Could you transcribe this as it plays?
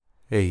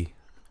Hey.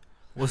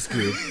 What's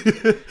good?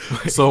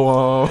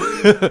 So,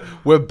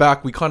 we're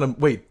back. We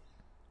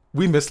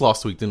missed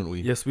last week, didn't we?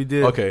 Yes, we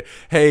did. Okay.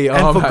 Hey,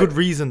 And for good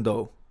reason,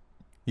 though.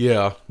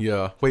 Yeah.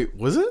 Wait,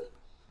 was it?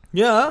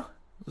 Yeah, it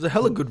was a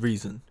hella good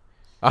reason.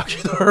 I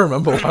actually don't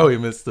remember why we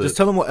missed it. Just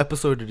tell them what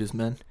episode it is,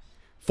 man.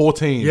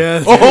 14.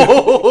 Yes.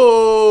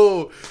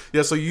 Oh,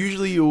 yeah. So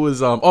usually it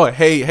was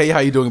hey, how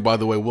you doing? By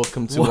the way,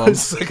 welcome to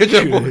Second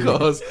Gen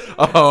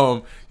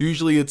Podcast.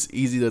 Usually it's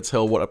easy to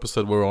tell what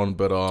episode we're on,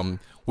 but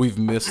we've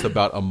missed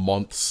about a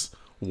month's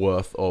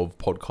worth of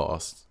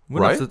podcasts. We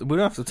don't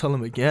have to tell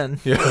them again.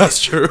 Yeah,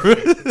 that's true.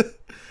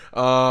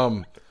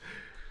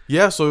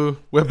 Yeah. So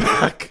we're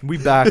back. We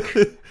back.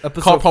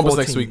 Episode Can't promise 14.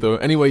 next week though.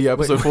 Anyway, yeah,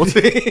 episode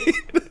 14.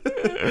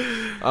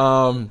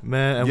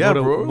 Man, and yeah,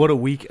 what a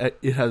week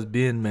it has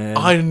been, man.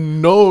 I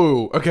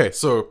know. Okay,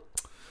 so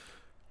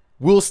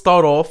we'll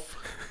start off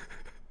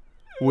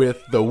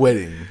with the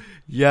wedding.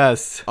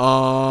 Yes.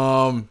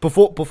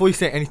 Before Before you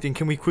say anything,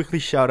 can we quickly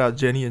shout out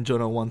Jenny and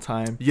Jonah one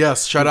time?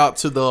 yes, shout out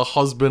to the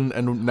husband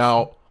and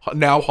now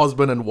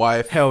husband and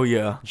wife. Hell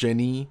yeah.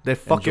 Jenny. They're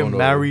fucking Jonah.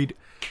 married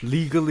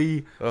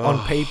legally on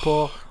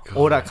paper,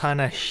 all that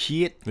kind of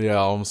shit.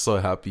 Yeah, I'm so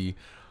happy.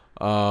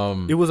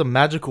 It was a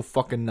magical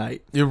fucking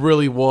night. It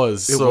really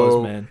was. It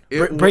was, man.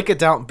 Break it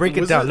down.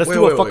 Let's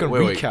do a fucking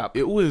recap.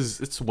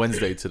 It's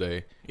Wednesday today.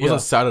 It Yeah.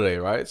 wasn't Saturday,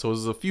 right? So it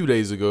was a few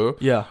days ago.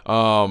 Yeah.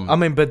 I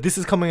mean, but this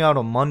is coming out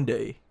on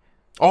Monday.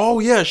 Oh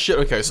yeah, shit.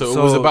 Okay, so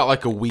it was about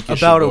like a weekish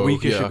ago. About a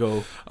weekish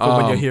ago from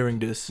when you're hearing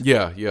this.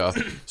 Yeah.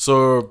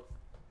 So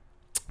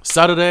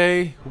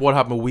Saturday, what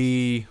happened?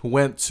 We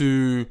went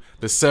to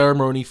the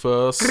ceremony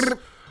first.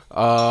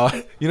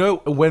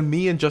 When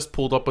me and Just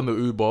pulled up on the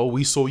Uber,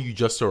 we saw you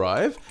just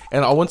arrive,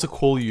 and I went to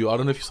call you. I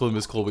don't know if you saw the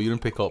missed call, but you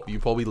didn't pick up. You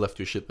probably left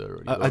your shit there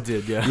already. I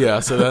did, yeah.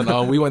 Yeah. So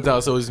then we went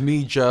down. So it was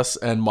me, Jess,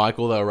 and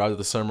Michael that arrived at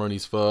the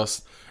ceremonies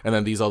first, and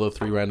then these other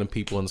three random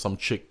people and some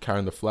chick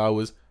carrying the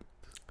flowers.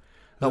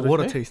 That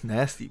water tastes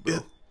nasty,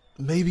 bro.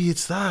 Maybe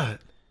it's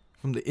that.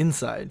 From the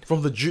inside.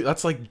 From the juice.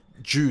 That's like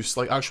juice,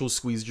 like actual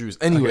squeezed juice.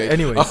 Anyway. Okay,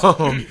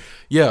 anyways.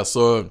 Yeah,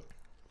 so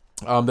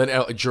then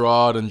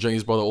Gerard and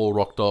Jenny's brother all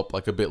rocked up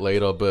like a bit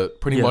later,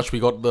 but pretty much we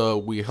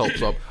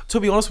helped up. To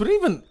be honest, we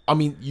didn't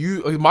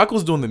even,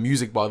 Michael's doing the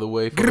music, by the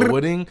way, for the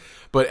wedding,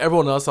 but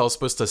everyone else I was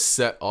supposed to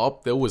set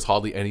up, there was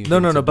hardly anything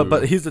No, to do.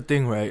 but here's the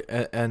thing, right?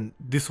 And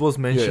this was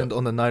mentioned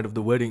on the night of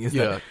the wedding, is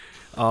that,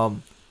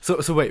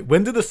 so wait,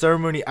 when did the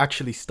ceremony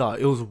actually start?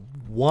 It was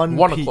 1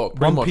 o'clock,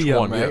 pretty much p.m.,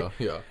 1, right?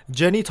 yeah.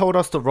 Jenny told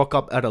us to rock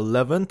up at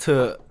 11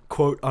 to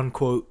quote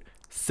unquote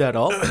set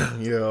up.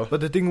 Yeah.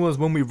 But the thing was,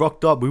 when we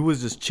rocked up, we was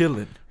just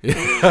chilling.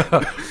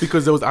 Yeah.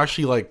 Because there was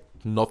actually like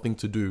nothing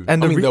to do.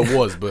 And there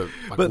was, but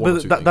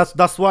like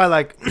that's why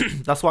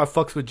that's why I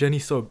fucks with Jenny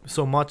so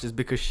much, is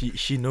because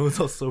she knows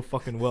us so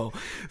fucking well.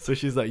 So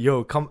she's like,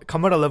 yo,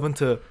 come at 11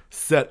 to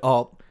set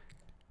up.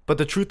 But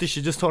the truth is,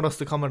 she just told us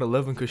to come at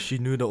 11 because she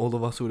knew that all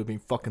of us would have been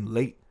fucking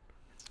late.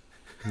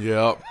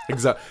 Yeah,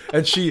 exactly.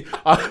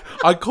 And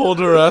I called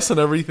her ass and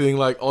everything,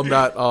 like on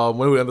that when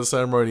we were in the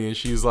ceremony, and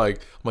she's like,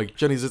 I'm like,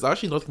 Jenny, there's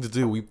actually nothing to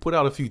do. We put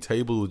out a few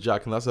tables,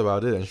 Jack, and that's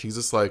about it. And she's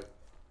just like,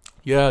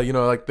 yeah,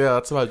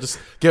 that's about it. Just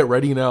get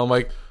ready now. I'm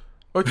like,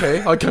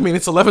 okay. Like, I mean,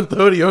 it's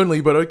 11:30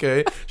 only, but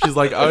okay. She's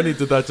like, I only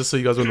did that just so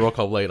you guys wouldn't rock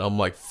up late. I'm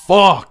like,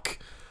 fuck.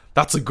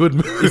 That's a good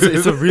move.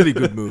 It's a really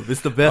good move. It's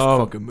the best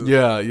fucking move.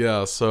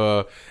 Yeah.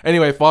 So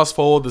anyway, fast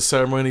forward, the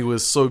ceremony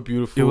was so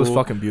beautiful. It was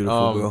fucking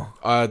beautiful, bro.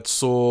 I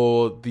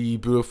saw the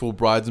beautiful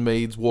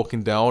bridesmaids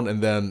walking down,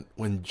 and then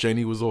when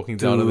Jenny was walking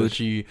down, and then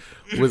she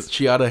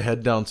had her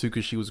head down too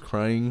because she was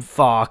crying.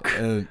 Fuck.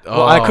 And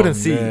I couldn't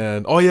see.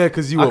 Oh yeah,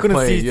 because you were playing. I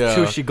couldn't see yeah.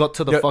 till she got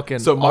to the fucking.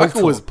 So Michael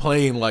altar. was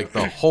playing like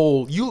the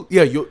whole. You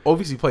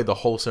obviously played the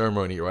whole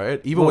ceremony,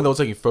 right? Even when they were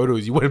taking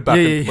photos, you went back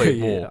and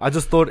played more. I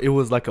just thought it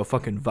was like a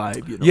fucking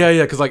vibe, you know.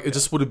 Yeah, because like it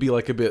just would be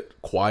like a bit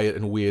quiet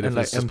and weird if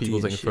like it's just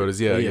people taking shit. photos.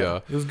 Yeah.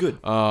 It was good.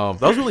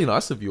 That was really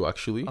nice of you,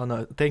 actually. Oh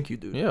no, thank you,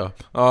 dude. Yeah.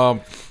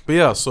 But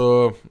yeah,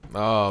 so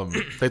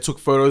they took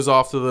photos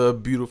after the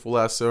beautiful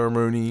ass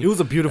ceremony. It was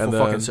a beautiful And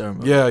then- fucking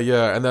ceremony.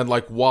 Yeah. And then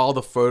like while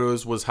the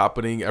photos was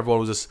happening, everyone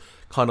was just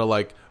kind of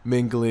like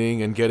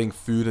mingling and getting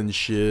food and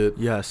shit.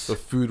 Yes. The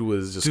food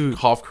was just Dude.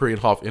 half Korean,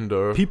 half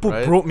Indo. People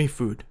right? brought me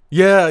food.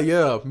 Yeah.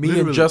 Me Literally.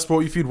 and Jess brought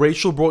you food.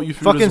 Rachel brought you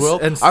food Fucking as well.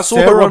 and I saw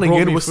Sarah her running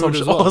brought in me with some food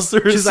shit. as well. Oh,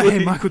 seriously? She's like,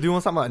 hey Michael, do you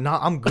want something? I'm like,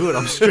 nah, I'm good.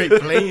 I'm straight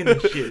playing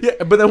and shit.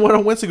 Yeah, but then when I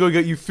went to go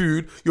get you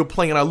food, you're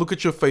playing, and I look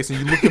at your face, and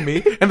you look at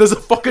me, and there's a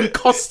fucking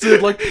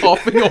custard like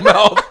puff in your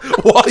mouth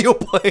while you're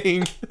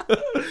playing.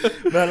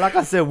 Man, like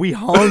I said, we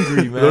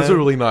hungry, man. Those are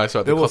really nice,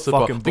 right? They were custard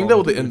puff. fucking I think they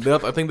were bomb, the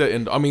Indo. I think they're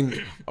Indo. I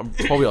mean,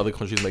 probably other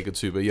countries make it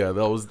too, but yeah,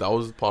 that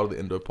was part of the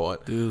Indo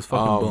part. Dude, it was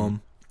fucking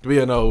bomb. But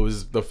yeah, no,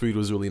 the food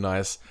was really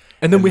nice.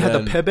 And then we had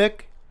the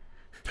pebek.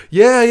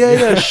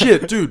 Yeah.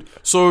 Shit, dude.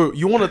 So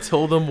you want to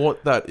tell them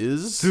what that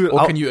is, Dude,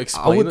 or can you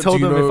explain? I would tell Do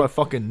you them know? if I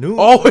fucking knew.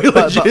 Oh, wait,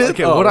 legit.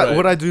 Okay, Oh, right.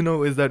 what I do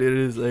know is that it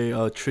is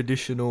a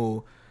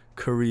traditional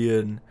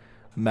Korean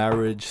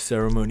marriage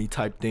ceremony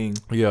type thing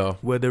Yeah.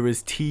 where there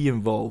is tea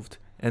involved,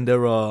 and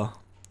there are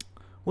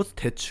what's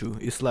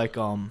techu? It's like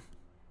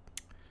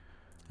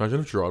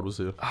Imagine if Gerard was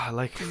here.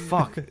 Like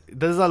fuck.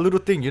 There's that little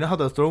thing. You know how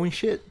they're throwing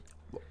shit?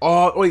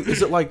 Oh wait,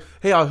 is it like?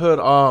 Hey, I heard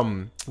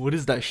What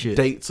is that shit?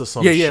 dates or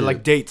some yeah, shit.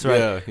 like dates, right?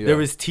 Yeah, yeah. There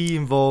is tea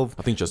involved.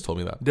 I think Jess told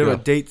me that. There yeah. are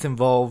dates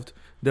involved.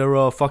 There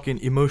are fucking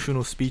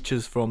emotional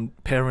speeches from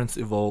parents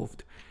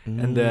involved,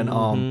 and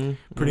then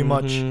pretty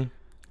much.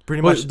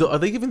 Wait, are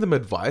they giving them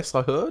advice?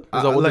 I heard. Is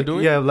that what like, they're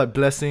doing? Yeah, like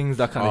blessings,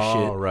 that kind of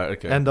shit. Oh right,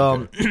 okay. And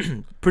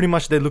okay. pretty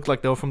much they look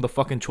like they were from the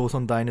fucking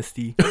Chosun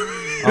dynasty.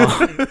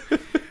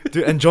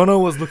 Dude, and Jono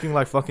was looking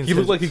like fucking. He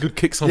looked like he could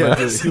kick someone. Yeah,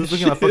 dude, he was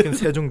looking like fucking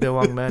Sejong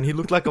Dewang, man. He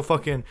looked like a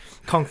fucking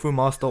kung fu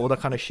master, all that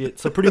kind of shit.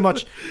 So pretty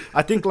much,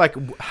 I think like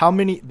how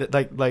many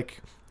like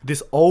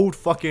this old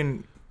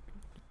fucking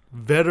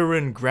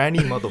veteran granny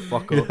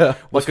motherfucker, Yeah,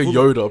 like a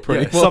Yoda,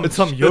 pretty much.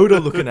 some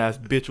Yoda looking ass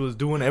bitch was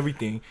doing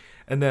everything,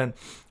 and then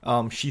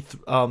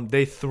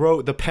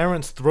the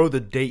parents throw the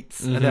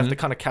dates and they have to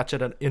kind of catch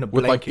it in a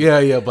With blanket.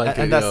 like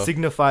blanket. And that yeah.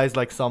 signifies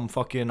like some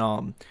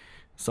fucking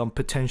some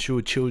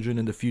potential children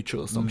in the future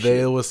or some They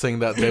shit. were saying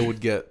that they would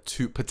get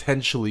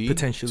potentially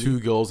two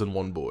girls and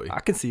one boy.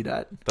 I can see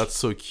that. That's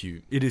so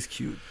cute. It is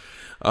cute.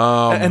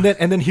 Um, And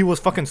then he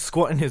was fucking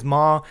squatting his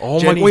ma. oh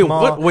Jenny's my,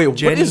 ma, what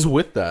Jenny. is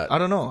with that? I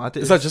don't know.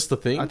 Is that just the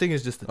thing? I think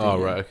it's just the thing. Oh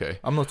yeah. right, okay.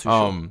 I'm not too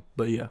sure.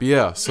 But yeah. But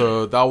yeah,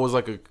 so that was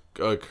like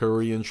a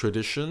Korean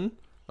tradition.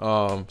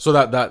 So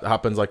that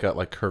happens like at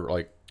like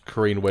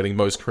Korean wedding,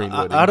 most Korean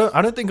weddings.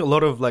 I don't think a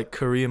lot of like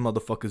Korean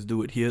motherfuckers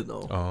do it here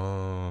though.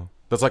 Oh,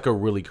 that's like a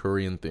really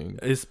Korean thing.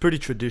 It's pretty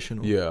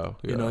traditional. Yeah,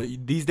 yeah. You know,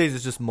 these days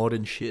it's just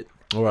modern shit.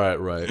 Right.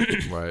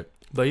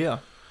 But yeah.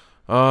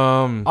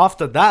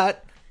 After After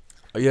that,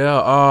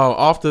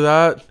 after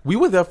that, we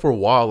were there for a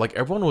while. Like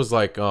everyone was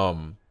like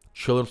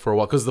chilling for a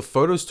while because the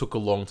photos took a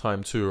long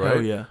time too, right?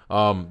 hell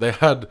yeah. They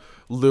had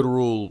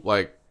literal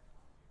like,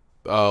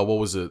 what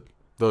was it?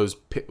 Those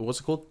what's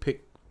it called?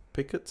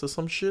 Pickets or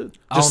some shit.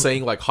 Just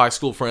saying like high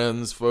school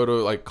friends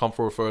photo, like come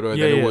for a photo,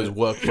 and then it was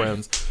work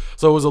friends.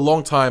 So it was a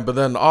long time. But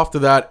then after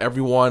that,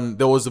 everyone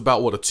there was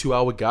about a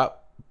 2-hour gap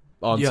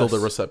until the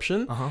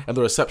reception, and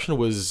the reception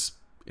was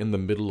in the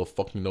middle of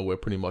fucking nowhere,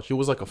 pretty much. It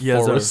was like a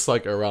forest,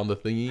 like around the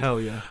thingy. Hell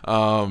yeah.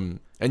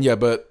 And yeah,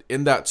 but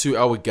in that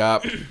 2-hour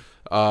gap,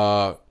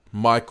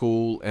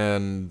 Michael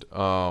and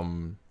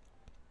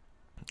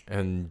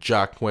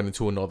Jack went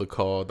into another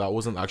car. That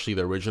wasn't actually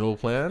the original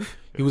plan.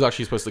 He was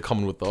actually supposed to come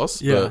in with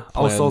us. Yeah, but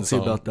I was plans,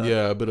 salty about that.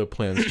 Yeah, a bit of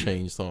plans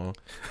changed. So,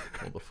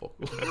 what the fuck?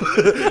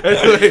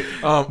 Anyway,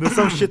 There's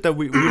some shit that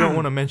we don't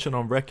want to mention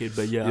on record,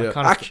 but yeah, yeah.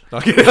 I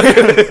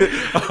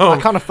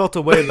kind of felt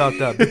a way about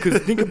that because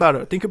think about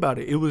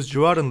it. It was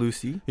Gerard and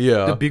Lucy,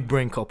 Yeah. the big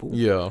brain couple.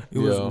 Yeah. It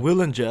was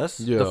Will and Jess,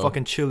 the Yeah.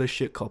 fucking chill as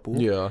shit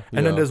couple. Yeah.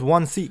 And then there's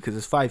one seat because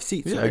there's 5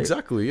 seats. Yeah, right?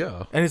 exactly.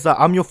 Yeah. And it's like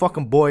I'm your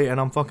fucking boy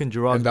and I'm fucking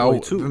Gerard's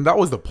boy too. And that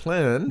was the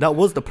plan. That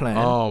was the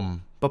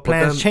plan. But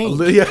plans change.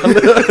 Yeah.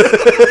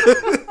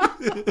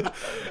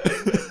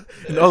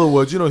 In other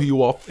words, you know who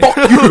you are. Fuck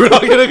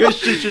you.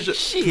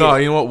 Shit. No,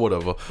 you know what?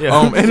 Whatever.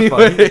 Yeah.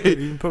 Anyway.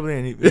 You probably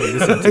ain't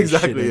listen to this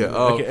Exactly, shit yeah.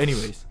 anyway. Okay.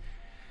 Anyways.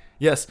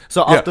 Yes.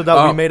 So after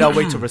that, we made our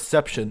way to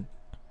reception,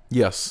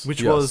 Yes.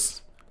 which yes.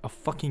 was a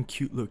fucking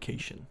cute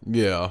location.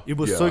 Yeah. It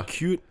was so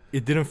cute.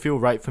 It didn't feel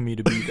right for me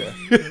to be there.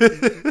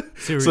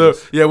 Serious. So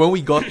yeah, when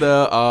we got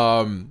there,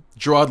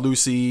 Gerard,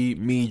 Lucy,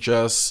 me,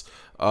 Jess,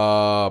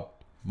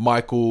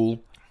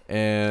 Michael,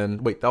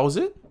 and wait, that was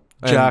it.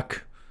 And-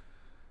 Jack.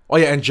 Oh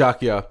yeah, and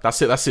Jack. Yeah,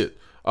 that's it.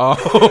 And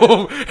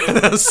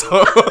then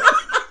so.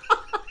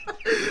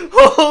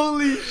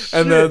 Holy shit.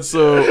 And then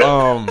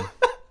so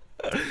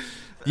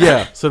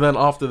yeah. So then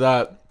after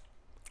that,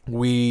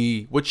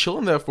 we were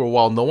chilling there for a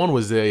while. No one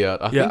was there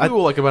yet. I think we were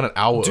like about an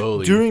hour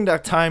early. During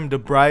that time, the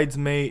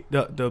bridesmaids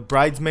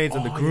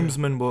and the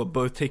groomsmen were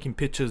both taking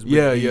pictures. With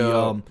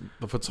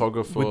the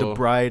photographer with the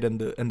bride and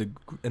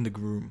the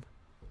groom.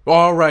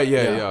 Oh right,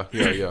 yeah.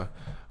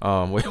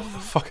 Wait, what the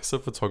fuck is a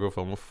photographer?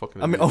 I'm a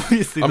fucking. I mean, idiot.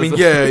 obviously. I'm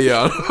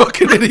a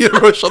fucking idiot,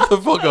 bro. Shut the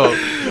fuck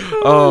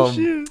up.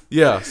 Shit.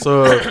 Yeah.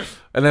 So,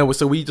 and then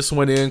we just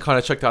went in, kind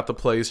of checked out the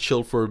place,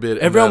 chilled for a bit.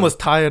 And Everyone then, was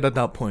tired at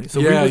that point,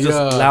 so we were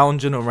just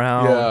lounging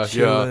around,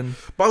 chilling.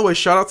 By the way,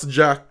 shout out to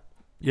Jack.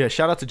 Yeah,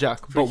 shout out to Jack.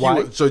 But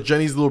why? So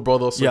Jenny's little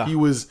brother. So he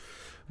was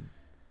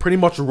pretty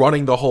much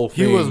running the whole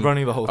thing. He was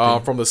running the whole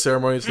thing. From the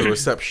ceremony to the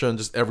reception,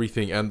 just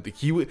everything. And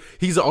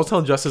he's. I was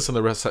telling Justice in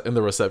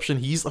the reception,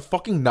 he's a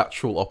fucking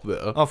natural up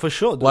there. Oh, for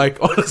sure. Dude.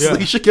 Like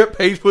honestly, he should get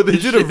paid for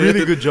this. He did a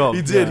really good job.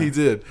 He did. Yeah. He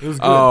did. It was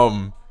good.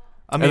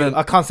 I mean, then,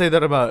 I can't say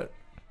that about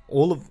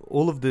all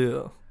of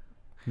the.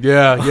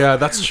 Yeah,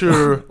 that's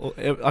true.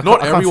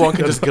 Not everyone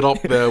can just get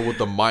up there with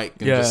the mic.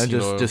 And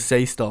just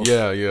say stuff.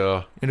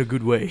 Yeah. In a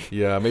good way.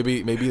 Yeah,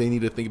 maybe they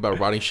need to think about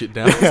writing shit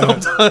down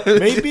sometimes.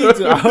 Maybe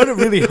I heard it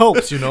really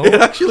helps. You know, it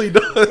actually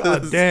does.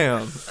 God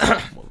damn.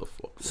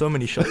 Motherfucker. So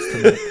many shots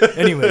tonight.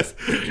 Anyways.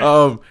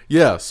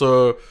 Yeah.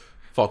 So,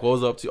 fuck. What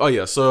was I up to? Oh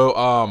yeah.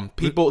 So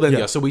people.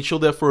 Then so we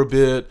chilled there for a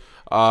bit.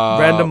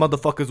 Random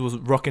motherfuckers was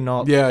rocking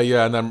up. Yeah,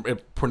 and then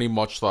it pretty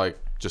much like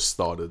just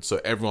started.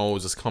 So everyone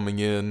was just coming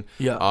in.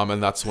 Yeah.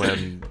 And that's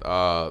when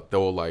they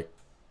were like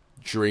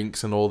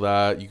drinks and all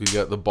that. You could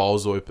get the bar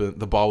was open.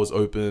 The bar was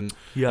open.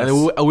 Yes.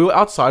 And then we were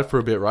outside for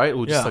a bit, right?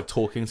 We were just Yeah. like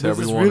talking to There's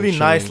this everyone. really and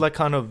nice, chilling. like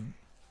kind of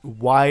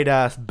wide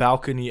ass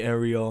balcony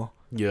area,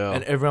 Yeah.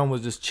 and everyone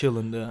was just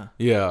chilling there.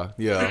 Yeah.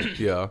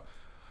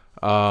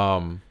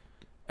 Um,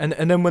 And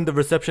then when the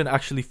reception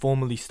actually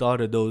formally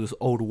started, there was this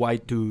old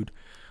white dude.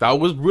 that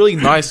was really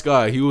nice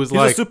guy. He was He's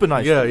a like super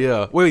nice Yeah, dude.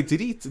 yeah. Wait,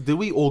 did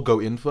we all go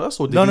in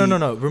first or did No.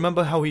 he?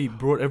 Remember how he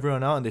brought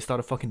everyone out and they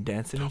started fucking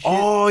dancing and shit?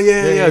 Oh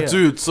yeah, Yeah.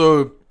 dude.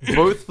 So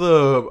both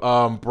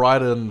the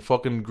bride and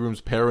fucking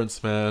groom's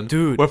parents, man,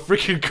 Dude. were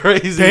freaking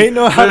crazy. They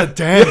know how to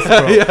dance,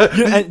 bro.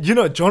 yeah.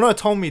 And Jonah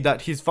told me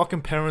that his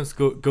fucking parents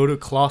go to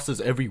classes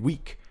every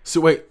week.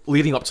 So wait,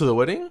 leading up to the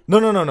wedding, No,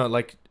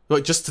 like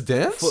like just to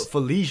dance?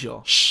 for leisure.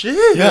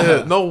 Shit.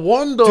 Yeah. No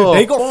wonder. Dude,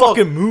 they got Fuck.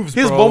 fucking moves,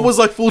 His bro. mom was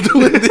like full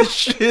doing this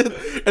shit,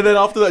 and then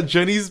after that,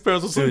 Jenny's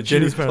parents were so Dude, cute.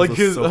 Jenny's parents like were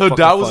his so her fucking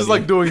dad was just funny.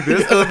 like doing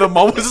this, and then the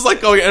mom was just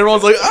like going.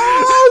 Everyone's like,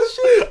 ah,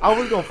 shit. I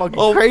was going fucking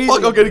Oh crazy.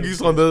 fuck! I'm getting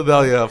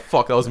goosebumps. Yeah,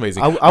 fuck, that was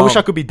amazing. I wish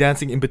I could be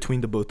dancing in between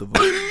the both of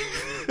them.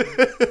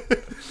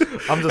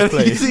 I'm just And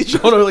playing. you see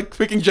Jonah like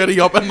picking Jenny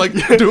up and like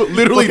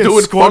literally Fucking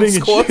doing front squatting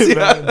and squats. shit,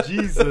 Yeah. man.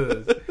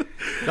 Jesus.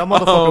 That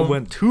motherfucker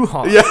went too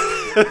hard. Yeah.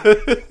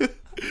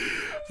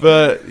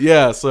 But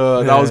yeah,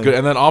 so that was Man. good.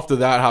 And then after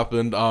that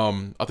happened,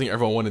 I think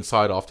everyone went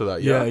inside after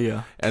that.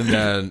 Yeah. And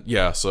then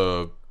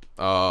so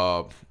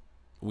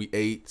we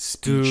ate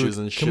speeches Dude,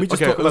 and shit. can we just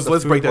okay, talk about the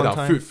let's break food that one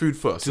down. time? Food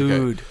first. Okay.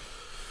 Dude.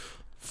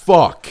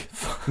 Fuck.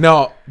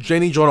 Now,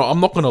 Jenny Jonah, I'm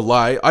not gonna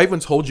lie. I even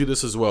told you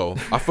this as well.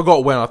 I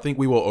forgot when. I think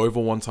we were over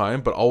one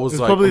time, but I was It was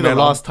like, probably the man,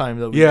 last time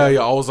that we Yeah.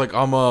 I was like,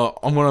 I'm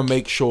gonna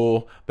make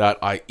sure that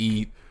I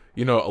eat,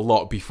 a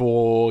lot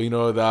before,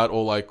 that,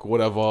 or like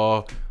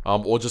whatever,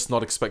 or just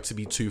not expect to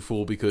be too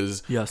full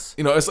because, Yes.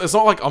 it's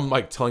not like I'm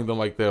like telling them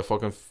like they're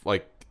fucking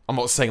like. I'm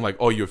not saying like,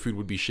 oh, your food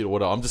would be shit or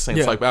whatever. I'm just saying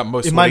it's Yeah. like at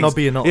most It might weddings- not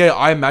be enough. Yeah,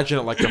 I imagine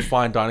it like a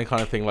fine dining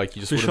kind of thing. Like you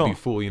just For wouldn't be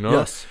sure. full,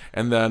 Yes.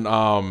 And then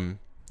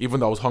even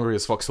though I was hungry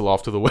as fuck still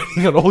after the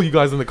wedding, and all you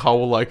guys in the car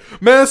were like,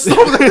 man, stop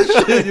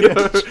that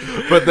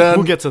shit, But then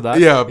We'll get to that.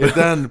 Yeah, but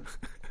then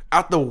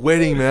at the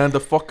wedding, man,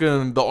 the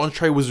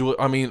entree was really.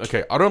 I mean,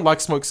 okay, I don't like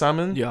smoked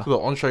salmon. Yeah. The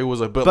entree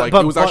was like, but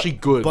it was actually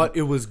good. But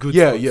it was good.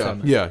 yeah, smoked yeah,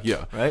 salmon,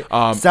 yeah.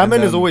 Right. Salmon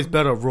and is then- always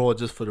better raw,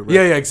 just for the record.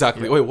 Yeah,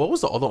 exactly. Wait, what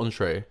was the other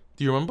entree?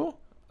 Do you remember?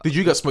 Did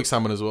you get smoked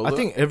salmon as well? I though?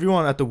 think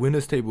everyone at the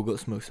winners table got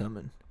smoked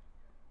salmon.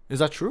 Is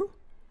that true?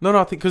 No,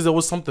 I think because there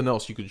was something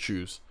else you could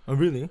choose. Oh,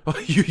 really?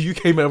 you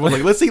came in, everyone's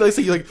like, let's see.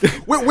 You're like,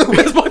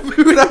 where's my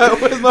food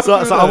at? Where's my So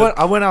food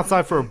I went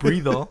outside for a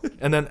breather,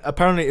 and then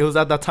apparently it was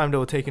at that time they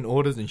were taking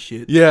orders and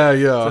shit. Yeah.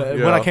 So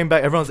when I came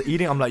back, everyone's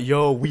eating. I'm like,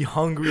 yo, we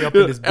hungry up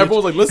in this bitch.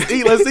 Everyone's like,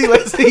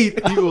 let's eat.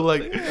 And you were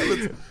like, yeah,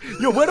 let's.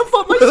 Yo, where the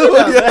fuck my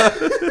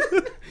shit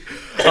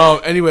at,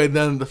 man? Anyway,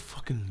 then the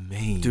fucking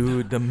main.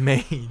 Dude, the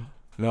main.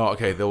 No,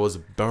 okay, there was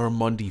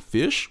barramundi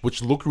fish,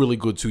 which looked really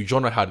good too.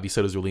 John had it. He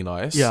said it was really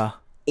nice. Yeah.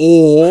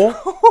 Or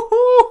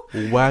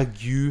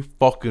Wagyu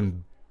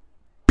fucking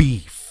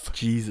beef.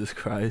 Jesus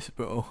Christ,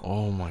 bro.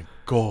 Oh my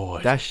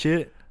god. That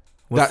shit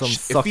was some if you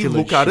succulent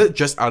look at shit. it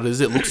just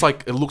as it looks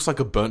like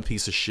a burnt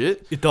piece of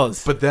shit. It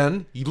does. But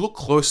then you look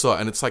closer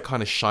and it's like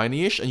kind of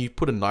shiny-ish, and you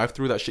put a knife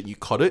through that shit, you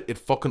cut it, it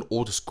fucking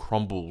all just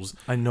crumbles.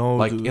 I know,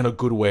 Like dude. in a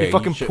good way. It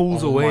fucking Shit,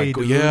 pulls oh my away,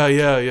 God. dude.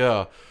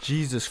 Yeah.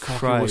 Jesus Fuck,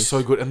 Christ. it was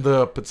so good. And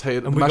the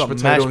potato, And we mashed got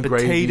potato mashed and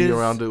gravy potatoes.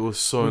 around it was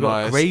so We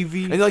got nice.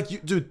 gravy. And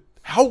like, dude,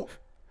 how...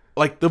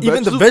 Like the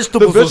Even the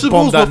vegetables vegetables was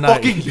bomb were that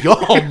night. fucking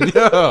yum.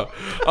 Yeah.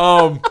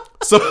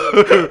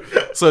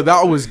 So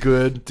that was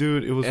good.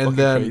 Dude, it was And fucking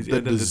then crazy. the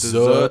And then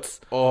dessert.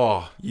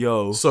 Oh.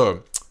 Yo.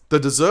 So the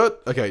dessert.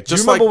 Okay, Do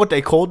just you remember like what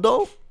they called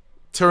though?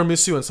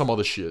 tiramisu and some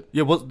other shit.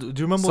 Yeah, what do you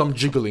remember? Some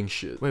jiggling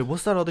shit. Wait,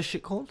 what's that other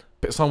shit called?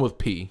 Some with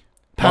P.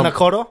 Panna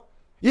cotta?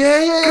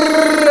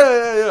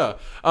 Yeah.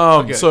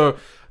 Okay.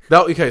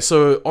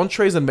 So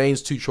entrees and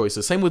mains, two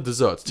choices. Same with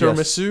desserts.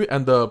 Tiramisu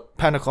and the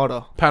Panna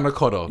cotta. panna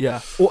cotta. Yeah.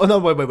 Oh no,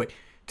 wait.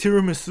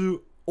 Tiramisu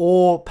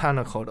or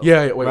panna cotta.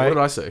 Yeah. Wait, right? what did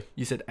I say?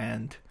 You said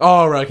and.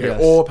 Oh, right. Okay.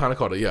 Yes. Or panna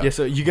cotta. Yeah. Yeah,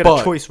 so you get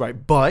But- a choice, right?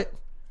 But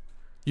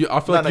I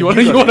feel like No, you no, want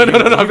you to. got it. No.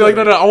 I You feel like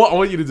got no. I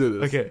want you to do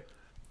this. okay.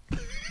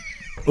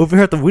 Over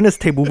here at the winners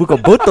table, we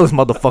got both those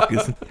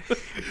motherfuckers.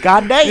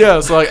 God damn.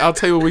 Yeah. So like, I'll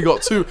tell you what we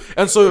got too.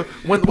 And so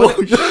when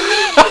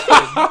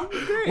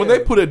when they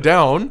put it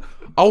down.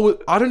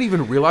 I didn't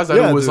even realize that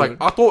Yeah, it was dude. like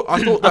I thought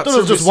that it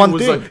was just tiramisu one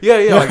was thing. like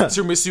like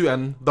tiramisu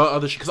and the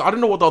other shit because I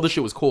didn't know what the other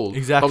shit was called.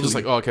 Exactly. I was just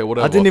like, oh, okay,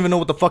 whatever. I didn't even know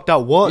what the fuck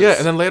that was. Yeah,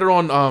 and then later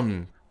on,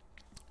 and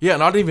I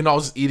didn't even know I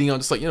was just eating. I'm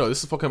just like,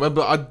 this is fucking. But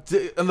I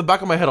did, in the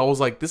back of my head, I was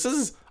like, this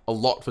is a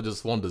lot for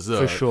just one dessert.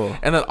 For sure.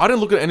 And then I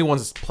didn't look at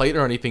anyone's plate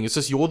or anything. It's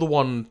just you're the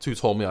one who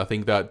told me. I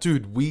think that,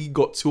 dude, we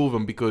got two of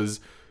them because.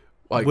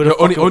 Like We're the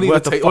only fucking- we're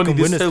at the only fucking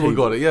this winners table table.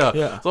 got it, yeah.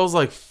 Yeah. So I was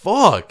like,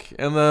 "Fuck!"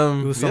 And then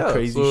It was some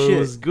crazy so shit. It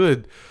was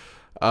good.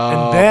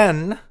 And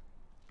then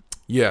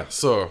Yeah,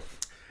 so,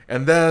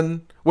 and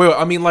then, well,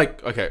 I mean,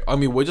 like, okay, I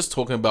mean, we're just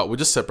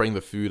separating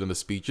the food and the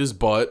speeches,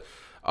 but,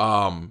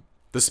 the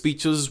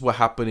speeches were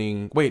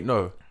happening, wait,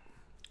 no,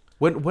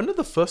 when did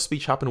the first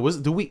speech happen?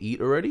 Did we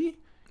eat already?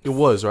 It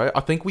was, right?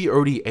 I think we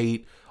already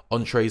ate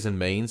entrees and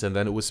mains, and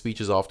then it was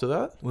speeches after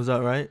that. Was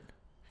that right?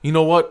 You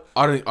know what?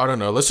 I don't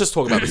know. Let's just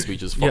talk about the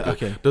speeches. Fuck Yeah,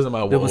 it. okay. Doesn't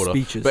matter There what were order.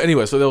 speeches. But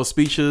anyway, so there were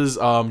speeches.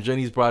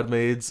 Jenny's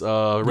bridesmaids,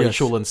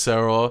 Rachel and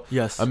Sarah.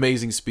 Yes.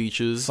 Amazing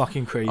speeches.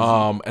 Fucking crazy.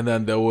 And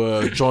then there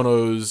were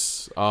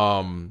Jono's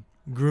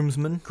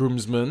Groomsmen.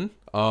 groomsmen.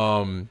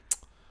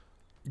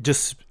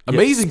 Just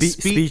Amazing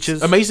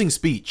speeches. Amazing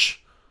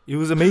speech It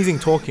was amazing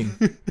talking.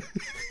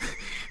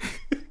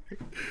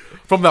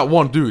 from that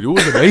one dude. It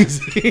was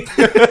amazing.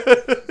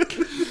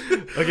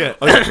 Okay.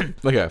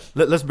 Okay.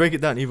 Let's break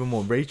it down even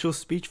more. Rachel's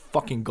speech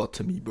fucking got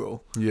to me,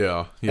 bro.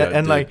 Yeah. Yeah.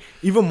 And like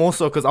even more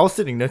so because I was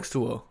sitting next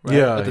to her, right,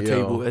 yeah, at the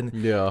table, and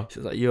yeah. she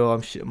was like, "Yo,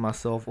 I'm shitting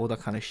myself," all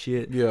that kind of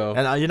shit. Yeah.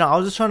 And I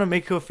was just trying to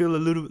make her feel a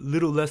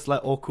little less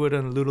like awkward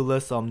and a little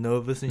less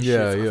nervous and shit.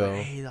 Yeah, So I was yeah.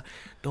 like, hey,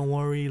 don't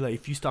worry. Like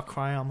if you start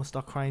crying, I'm gonna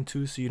start crying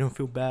too, so you don't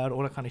feel bad.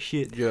 All that kind of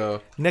shit. Yeah.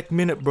 Next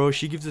minute, bro,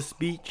 she gives a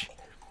speech,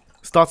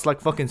 starts like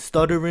fucking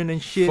stuttering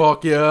and shit.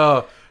 Fuck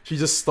yeah. She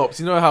just stops.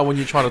 You know how when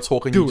you're trying to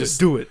talk and you just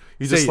do it.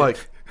 you Say just it.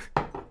 like.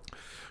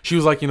 She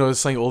was like,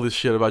 saying all this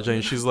shit about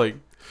Jenny. She's like,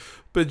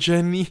 but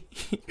Jenny.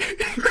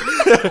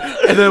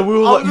 And then we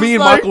were I was like, me just and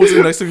like, Michael were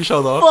sitting next to each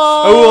other.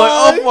 And we were like,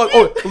 oh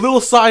fuck. Oh, a little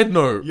side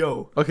note.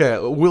 Yo, Okay,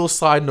 a little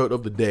side note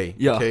of the day.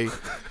 Yeah. Okay.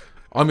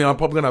 I mean, I'm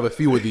probably gonna have a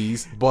few of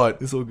these,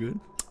 but it's all good.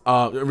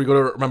 we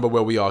gotta remember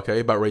where we are.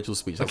 Okay, about Rachel's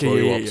speech. That's Okay,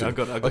 where we were yeah, up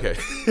to. I got it.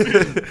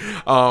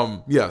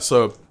 Okay. Yeah.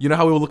 So you know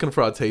how we were looking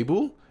for our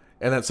table,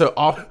 and then so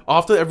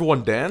after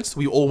everyone danced,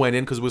 we all went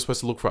in because we were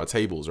supposed to look for our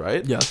tables,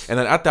 right? Yes. And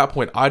then at that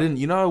point, I didn't.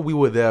 We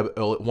were there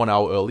 1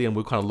 hour early, and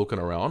we were kind of looking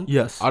around.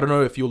 Yes. I don't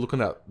know if you were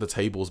looking at the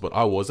tables, but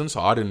I wasn't,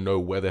 so I didn't know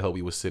where the hell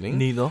we were sitting.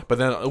 Neither. But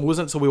then it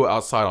wasn't until we were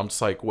outside. I'm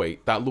just like,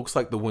 wait, that looks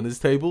like the winners'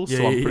 table. So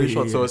Yeah, I'm yeah, pretty yeah,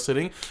 sure yeah, that's where yeah. we're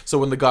sitting. So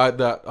when the guy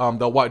that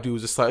white dude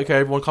was just like, okay,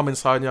 everyone come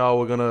inside now.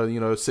 We're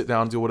gonna sit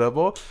down, do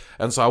whatever.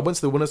 And so I went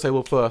to the winners'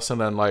 table first, and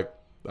then like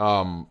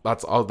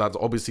that's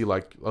obviously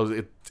like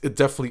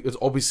it's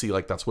obviously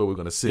like that's where we're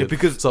gonna sit. Yeah,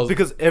 because so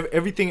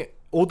everything,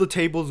 all the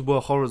tables were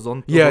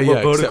horizontal. yeah, were yeah,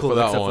 vertical except for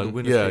that the one.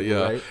 winners Yeah, table,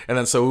 yeah. right? And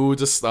then so we were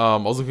just, I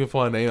was looking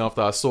for a name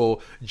after I saw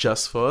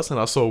Jess first, and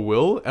I saw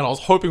Will, and I was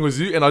hoping it was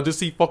you, and I just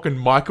see fucking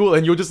Michael,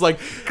 and you're just like,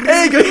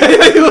 hey,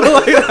 you were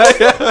like that,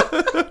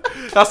 yeah.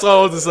 That's what I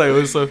wanted to say. It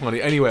was so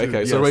funny. Anyway, Dude,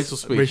 okay, so yes.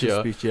 Rachel's speech, Rachel's yeah.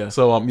 speech, yeah.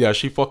 So yeah,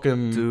 she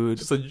fucking Dude.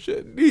 just said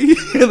Jenny,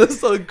 and then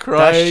started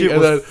crying. shit and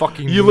was then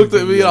fucking You looked at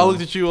moving, me, and I yo.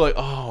 looked at you like,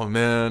 oh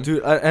man,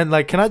 Dude, and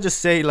like, can I just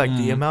say, like, Mm.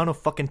 the amount of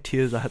fucking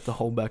tears I had to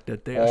hold back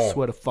that day, I Oh.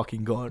 swear to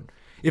fucking God.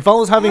 If I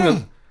was having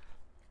a...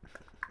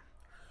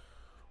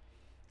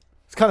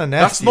 It's kind of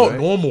nasty, not right?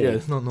 normal. Yeah,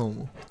 it's not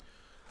normal.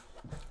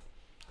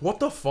 what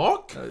the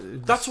fuck?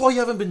 That's why you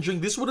haven't been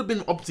drinking. This would have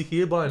been up to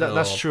here by now.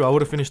 That's true. I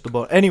would have finished the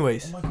bottle.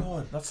 Anyways, Oh my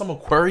god, that's some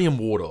aquarium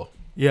water.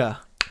 yeah.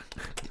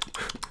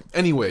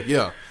 Anyway,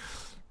 yeah.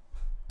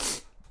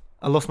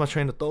 I lost my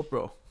train of thought,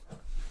 bro.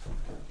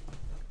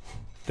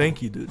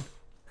 Thank you, dude.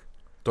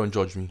 Don't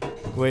judge me.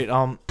 Wait,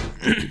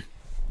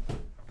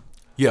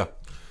 Yeah.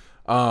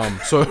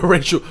 So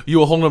Rachel, you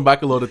were holding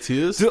back a lot of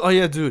tears. dude, oh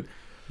yeah, dude.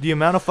 The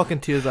amount of fucking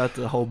tears I had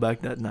to hold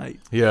back that night.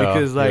 Yeah.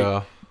 Because, like,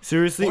 yeah.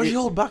 seriously... Why did you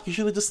hold back? You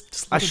should have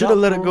just I should have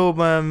let it go,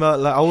 man.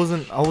 But, like,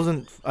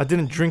 I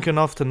didn't drink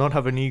enough to not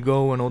have an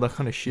ego and all that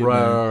kind of shit,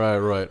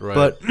 man. Right.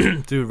 But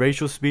dude,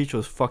 Rachel's speech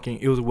was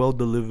it was well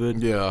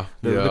delivered. yeah,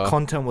 The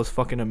content was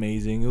fucking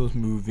amazing. It was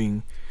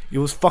moving. It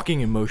was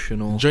fucking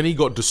emotional. Jenny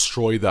got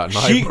destroyed that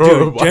night, She,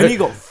 bro. dude, Jenny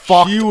got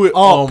fucked up.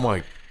 Oh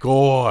my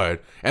god.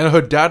 And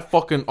her dad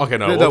fucking... Okay,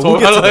 no. We'll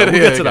get to that.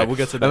 We'll get to that. okay. We'll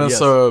get to that. And then Yes.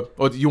 so...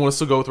 Oh, do you want us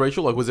to go with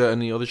Rachel? Like, was there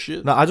any other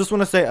shit? Now, I just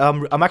want to say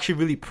I'm actually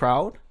really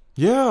proud.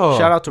 Yeah.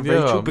 Shout out to yeah,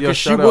 Rachel yeah, because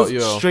she shout was out,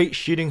 yeah. straight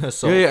shitting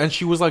herself. Yeah, and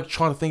she was like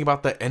trying to think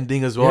about the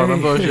ending as well. I Yeah,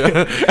 remember,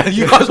 yeah. and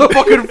you guys were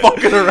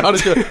fucking around. And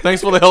shit.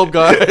 Thanks for the help,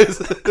 guys.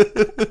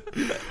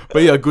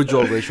 But yeah, good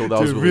job, Rachel.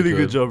 That was Dude, really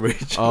good job,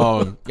 Rachel.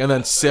 And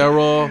then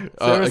Sarah,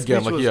 Sarah's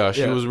again, speech like was-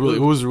 she yeah, was really,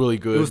 it was really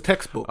good. It was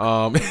textbook.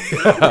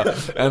 Yeah.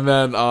 And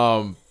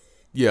then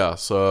yeah,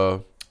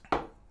 so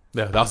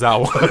yeah, that's that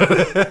one.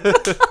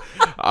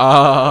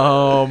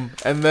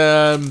 And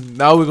then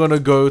now we're gonna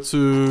go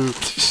to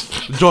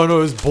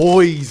Jono's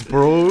boys,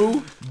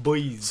 bro.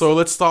 Boys. So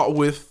let's start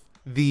with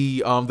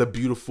the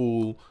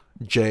beautiful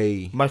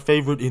Jay. My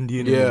favorite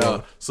Indian. in the Yeah.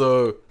 world.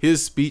 So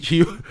his speech,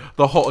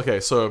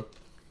 so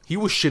he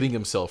was shitting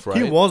himself,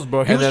 right? He was,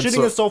 bro. He And was then shitting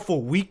so- himself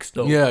for weeks,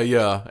 though.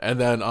 Yeah. And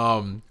then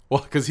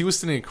well, because he was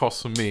sitting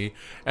across from me,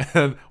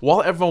 and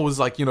while everyone was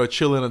like,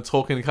 chilling and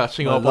talking and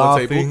catching Like up on the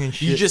laughing table,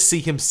 and you shit. just see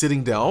him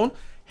sitting down,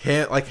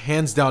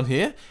 hands down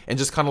here, and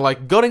just kind of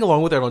like going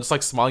along with everyone, just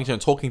like smiling to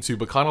and talking to,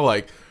 but kind of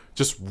like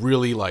just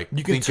really like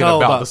You can thinking tell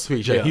about that- the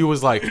speech. yeah. And he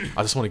was like,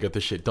 I just want to get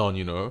this shit done,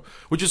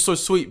 which is so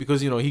sweet because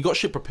he got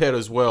shit prepared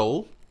as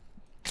well.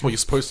 That's what you're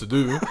supposed to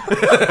do.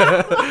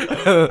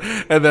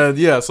 And then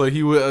yeah, so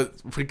he was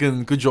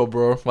freaking good job,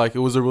 bro. Like it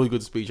was a really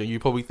good speech, and you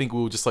probably think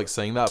we were just like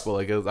saying that, but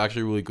like it was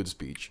actually a really good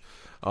speech.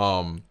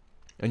 And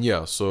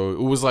yeah, so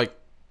it was like,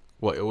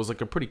 it was like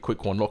a pretty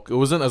quick one. It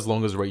wasn't as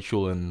long as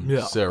Rachel and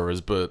Yeah.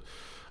 Sarah's, but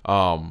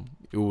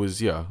it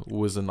was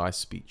a nice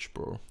speech,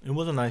 bro. It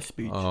was a nice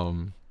speech.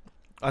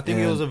 I think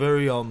and- it was a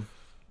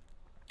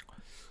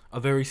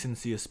very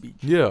sincere speech.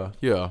 Yeah.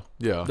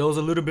 There was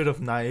a little bit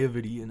of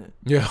naivety in it,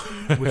 Yeah.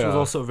 which was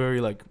also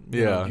very like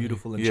you know, Yeah.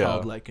 beautiful and Yeah.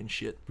 childlike and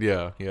shit.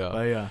 Yeah.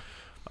 But yeah,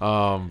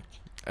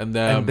 And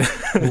then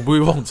we'll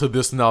move on to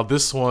this now.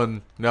 This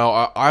one,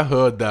 now I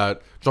heard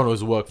that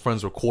Jono's work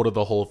friends recorded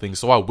the whole thing,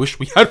 so I wish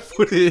we had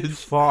footage.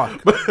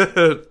 fuck.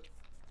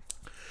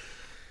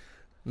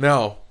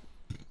 Now,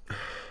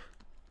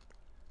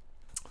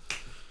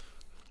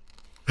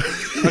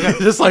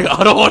 just like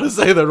I don't want to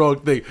say the wrong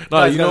thing. No,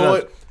 Guys, you know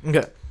guys, what?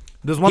 Okay,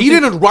 there's one. He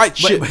thing- didn't write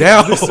shit Wait,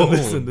 down.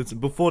 Listen.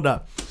 Before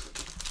that,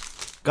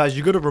 guys,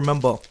 you gotta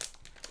remember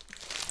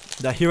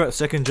that here at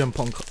Second Gen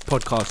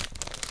Podcast,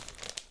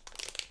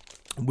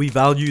 we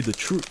value the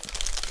truth.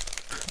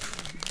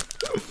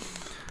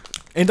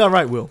 Ain't that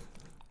right, Will?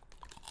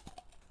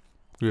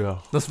 Yeah.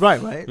 That's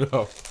right, right?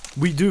 Yeah.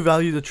 We do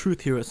value the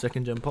truth here at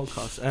Second Gen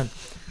Podcast, and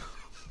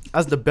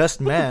as the best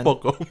man,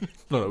 Fuck off.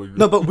 No,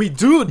 no, but we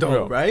do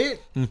though, Yeah. right?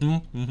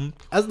 Mm-hmm.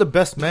 As the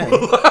best man,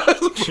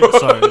 Shit,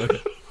 sorry. Okay.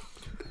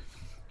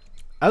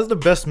 As the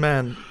best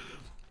man,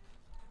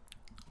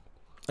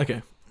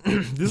 okay.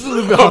 This is a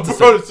little bit hard to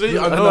Bro, say. see,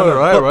 I know,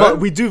 right? But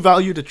we do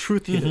value the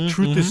truth here. Mhm,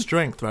 Truth is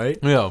strength, right?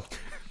 Yeah.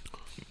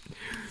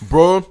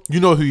 Bro, you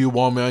know who you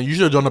are, man. You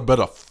should have done a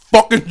better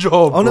fucking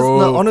job,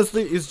 bro.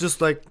 Honestly, it's just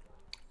like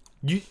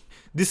you.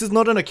 This is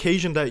not an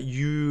occasion that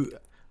you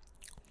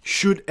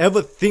should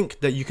ever think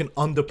that you can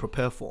under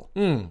prepare for.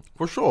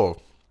 For sure.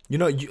 You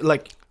know, you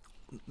like.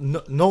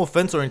 No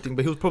offense or anything,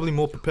 but he was probably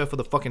more prepared for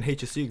the fucking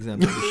HSC exam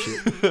than this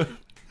shit.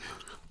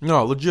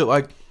 No, legit,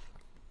 like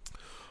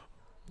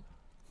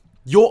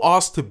you're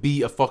asked to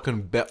be a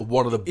fucking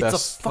one of the It's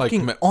best. a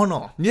fucking like,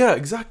 honor. yeah,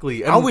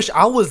 exactly. And, I wish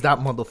I was that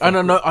motherfucker.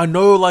 And I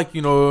know, like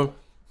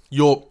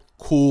you're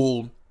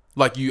cool.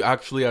 Like you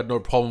actually had no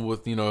problem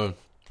with doing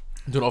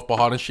off by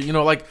heart and shit.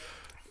 Like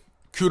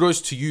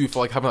kudos to you for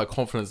like having that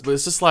confidence. But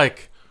it's just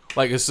like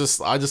it's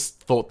just I just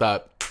thought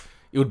that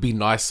it would be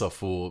nicer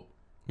for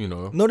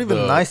Not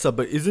even nicer,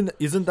 but isn't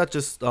that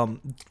just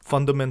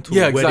fundamental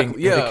yeah, wedding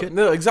exactly. Yeah, etiquette?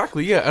 no,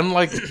 exactly. Yeah, and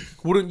like,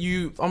 wouldn't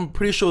you? I'm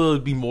pretty sure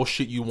there'd be more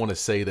shit you want to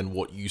say than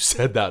what you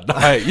said that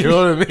night. You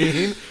know what I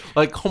mean?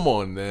 Like, come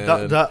on, man.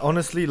 That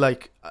honestly,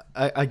 like,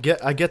 I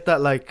get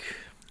that, like,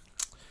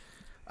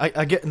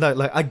 I get that,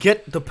 like, I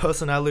get the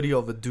personality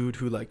of a dude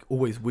who like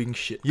always wings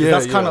shit. 'Cause Yeah,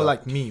 that's kind yeah. of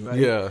like me, right?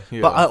 Yeah,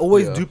 But I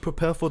always yeah. do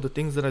prepare for the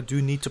things that I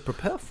do need to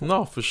prepare for.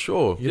 No, for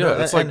sure. You Yeah, know,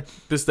 it's and-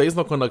 like this day's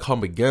not gonna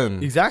come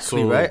again.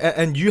 Exactly, So, right?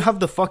 And you have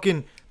the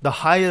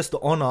highest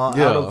honor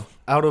Yeah.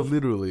 out of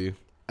Literally,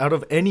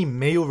 any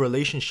male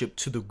relationship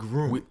to the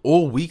groom.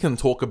 all we can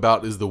talk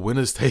about is the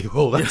winners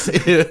table. That's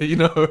it,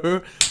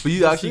 But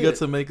you actually get it.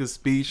 to make a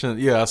speech, and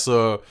yeah.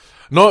 So,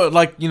 not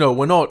like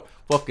we're not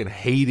fucking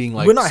hating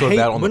like we're not so hating.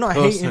 bad on We're the not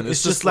person. hating.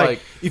 It's just like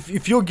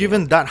if you're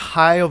given that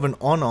high of an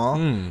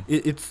honor,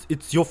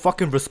 it's your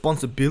fucking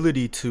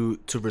responsibility to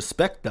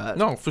respect that.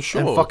 no, for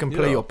sure, And fucking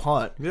play Yeah. your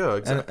part. Yeah,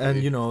 exactly.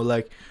 And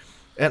like,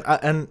 and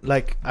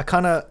I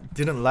kind of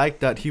didn't like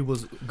that he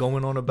was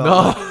going on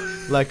about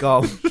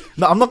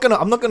no, I'm not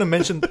gonna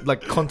mention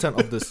like content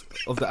of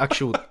the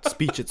actual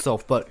speech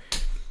itself, but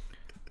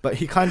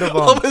he kind of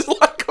Love is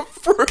like a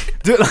fruit.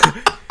 dude,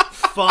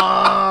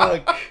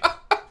 fuck.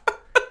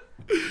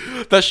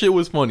 That shit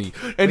was funny.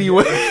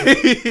 Anyway,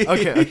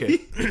 Okay.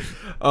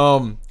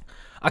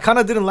 I kind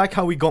of didn't like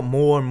how we got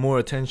more and more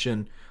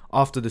attention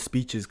after the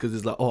speeches because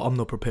it's like, oh, I'm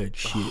not prepared.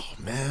 Shit,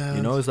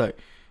 man. it's like,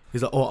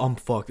 he's like, oh, I'm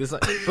fucked. It's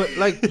like, but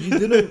like you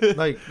didn't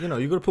like, you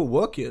gotta put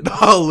work in.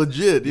 Oh,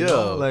 legit, yeah. You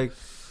know, like,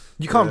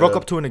 you can't rock Yeah.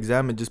 up to an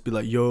exam and just be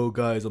like, yo,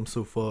 guys, I'm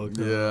so fucked.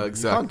 Yeah,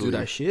 exactly. You can't do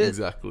that shit.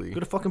 Exactly. You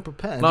gotta fucking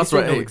prepare. No, that's This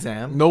ain't right. No Hey,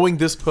 exam. Knowing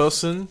this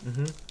person,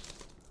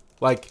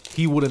 like,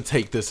 he wouldn't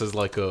take this as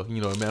like a,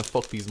 man,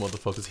 fuck these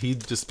motherfuckers.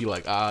 He'd just be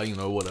like,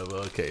 whatever,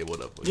 okay,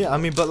 whatever. Yeah, I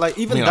mean, but like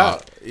even You know,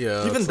 that,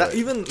 yeah, even it's that, like-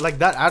 even like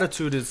that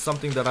attitude is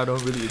something that I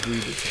don't really agree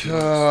with.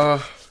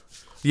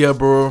 Yeah,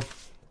 bro.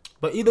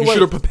 But either You way,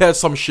 should have prepared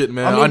some shit,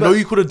 man. I mean, I know but-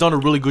 you could have done a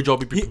really good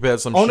job if you he- prepared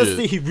some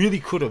honestly, shit. he really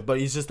could have, but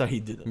it's just that he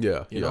didn't.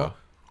 Yeah, you yeah. know?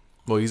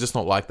 Well, he's just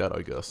not like that,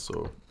 I guess,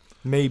 so.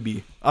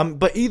 Maybe.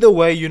 But either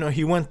way,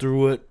 he went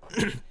through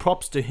it.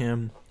 Props to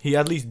him. He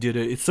at least did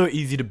it. It's so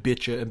easy to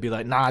bitch it and be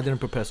like, nah, I didn't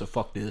prepare, so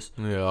fuck this.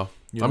 Yeah.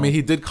 You I know? mean,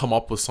 he did come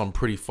up with some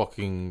pretty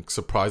fucking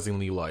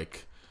surprisingly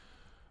like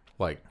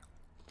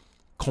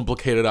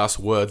complicated ass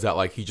words that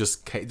like he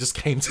just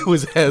came to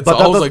his head. But So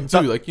that I was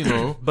doesn't- like, that- dude,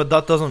 like, But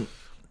that doesn't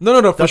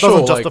no, for that sure.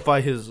 doesn't Like,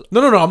 justify his.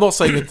 no. I'm not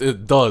saying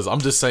it does. I'm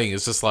just saying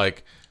it's just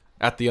like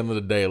at the end of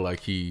the day,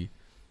 like the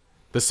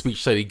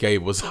speech that he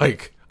gave was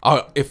like,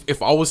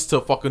 if I was to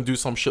fucking do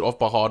some shit off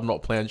by heart and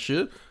not plan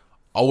shit,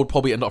 I would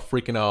probably end up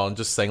freaking out and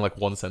just saying like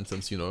one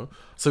sentence,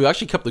 So he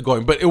actually kept it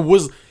going, but it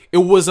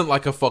wasn't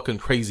like a fucking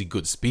crazy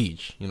good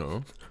speech,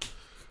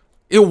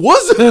 It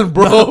wasn't,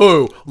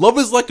 bro. Love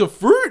is like a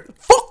fruit.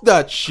 Fuck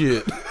that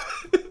shit.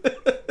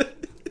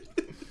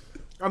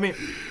 I mean,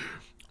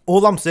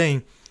 all I'm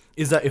saying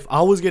is that if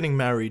I was getting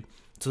married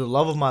to the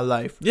love of my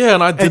life, Yeah,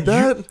 and I did and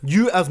that.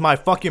 you as my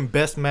fucking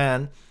best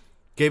man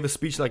gave a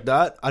speech like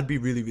that, I'd be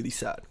really, really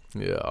sad.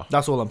 Yeah,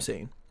 That's all I'm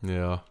saying.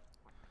 yeah.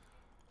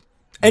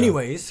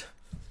 Anyways,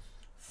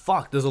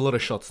 fuck, there's a lot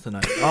of shots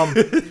tonight.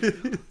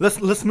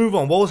 Let's move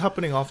on. What was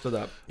happening after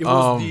that? It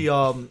was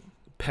the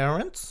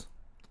parents.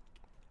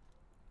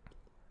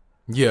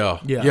 Yeah,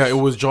 Yes. yeah. It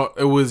was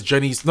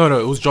Jenny's. No,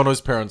 it was Jono's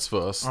parents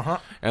first,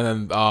 and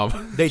then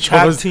They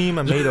tag Jono's- team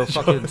and made a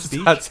fucking Jono's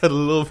speech. dad said a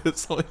little bit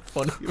something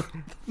funny.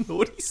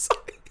 What did he say?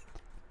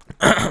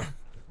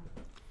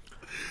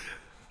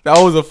 That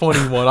was a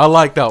funny one. I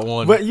like that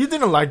one. Wait, you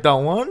didn't like that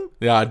one?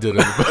 Yeah, I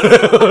didn't.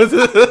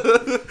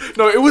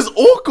 No, it was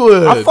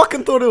awkward. I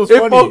fucking thought it was If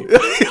funny.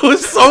 it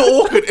was so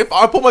awkward. If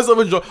I put myself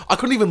in John, I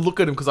couldn't even look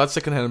at him because I had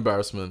secondhand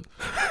embarrassment.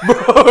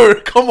 Bro,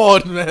 come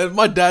on, man.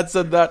 My dad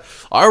said that.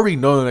 I already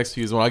know the next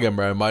few years when I get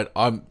married.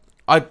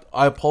 I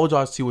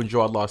apologize to you and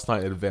Gerard last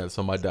night in advance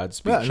on my dad's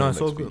speech. Yeah, no, in it's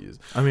the all next few good. years.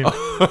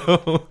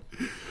 I mean,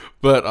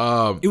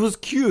 But it was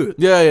cute.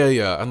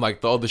 yeah, and like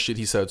the other shit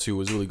he said too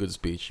was a really good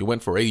speech. He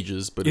went for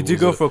ages, but It did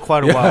was go for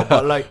quite a while,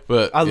 but like,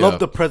 But, I yeah. love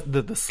the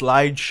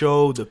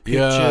slideshow, the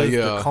pictures,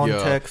 the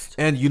context.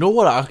 And you know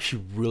what I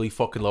actually really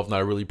fucking loved and I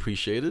really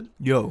appreciated?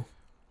 Yo,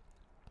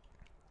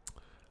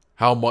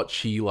 How much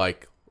he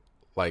like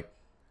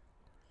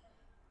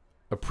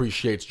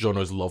appreciates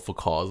Jono's love for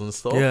cars and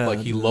stuff. Yeah, Like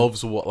he dude.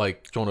 loves what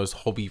like Jono's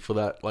hobby for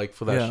that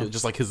Yeah. shit.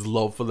 Just like his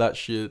love for that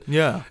shit.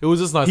 yeah, It was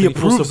just nice. He and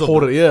approves of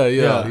supported. it.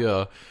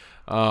 Yeah.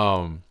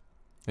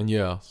 And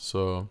yeah,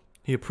 so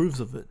he approves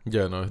of it.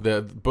 yeah, no,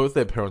 both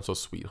their parents are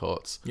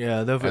sweethearts.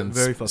 Yeah, they're And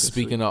very fucking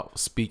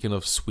speaking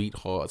of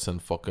sweethearts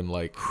and fucking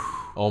like,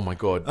 oh my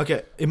god. sweet.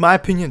 Okay, in my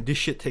opinion, this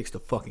shit takes the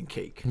fucking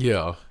cake.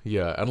 Yeah,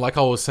 and like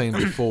I was saying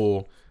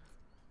before,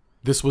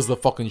 this was the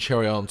fucking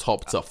cherry on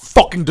top to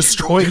fucking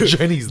destroying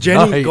Jenny's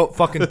Jenny night got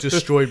fucking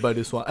destroyed by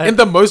this one. in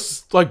the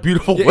most like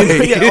beautiful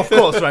way. yeah, of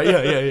course, right?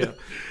 Yeah.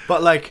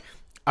 But like,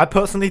 I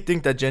personally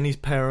think that Jenny's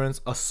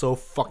parents are so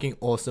fucking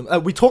awesome.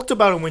 We talked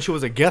about it when she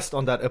was a guest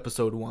on that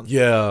episode once.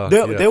 Yeah,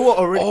 They were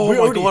already. Oh we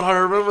my already, god, I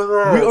remember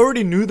that. we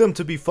already knew them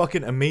to be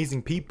fucking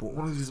amazing people.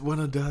 When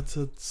her dad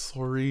said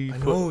sorry. I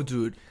know,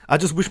 dude. I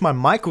just wish my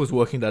mic was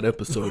working that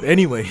episode.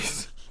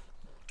 Anyways,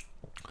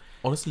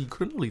 Honestly, you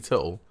couldn't really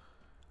tell.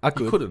 I You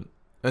could. couldn't,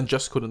 and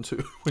Jess couldn't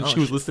too when Oh, she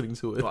was shit. listening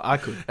to it. Well, I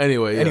could.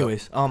 Anyway, yeah.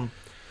 Anyways,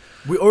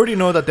 we already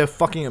know that they're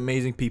fucking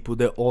amazing people.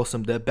 They're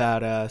awesome. They're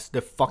badass.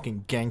 They're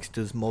fucking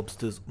gangsters,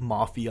 mobsters,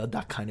 mafia,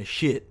 that kind of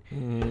shit.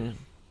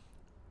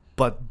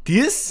 But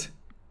this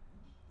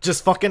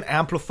just fucking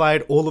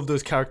amplified all of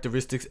those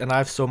characteristics, and I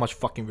have so much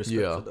fucking respect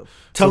Yeah. for them.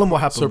 Tell them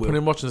what happened. So Will.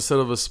 pretty much instead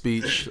of a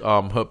speech,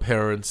 her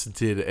parents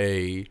did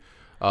a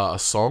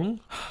song.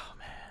 Oh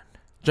man,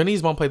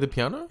 Jenny's mom played the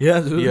piano. Yeah,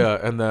 dude. Yeah,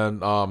 and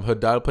then her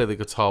dad played the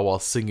guitar while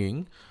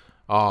singing.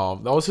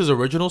 That was his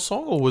original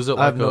song, or was it like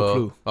I have no a?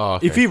 clue. Oh,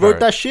 If he wrote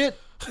that shit,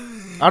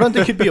 I don't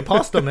think he'd be a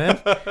pastor, man.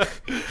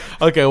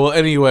 Okay, well,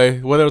 anyway,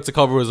 whether it's to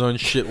cover his own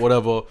shit,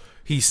 whatever,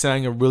 he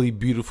sang a really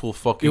beautiful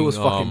fucking. It was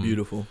fucking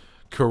beautiful.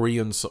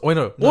 Korean song. Wait,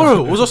 no,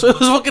 it was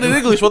fucking in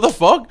English. What the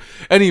fuck?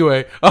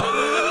 Anyway,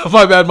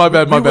 my bad.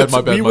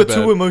 We were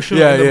too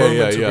emotional in the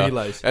moment to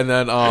realize. And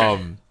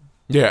then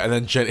yeah, and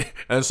then Jenny,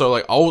 and so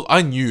like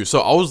I knew, so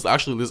I was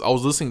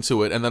listening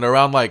to it, and then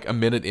around like a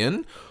minute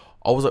in,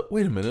 I was like,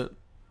 wait a minute.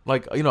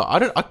 Like, you know,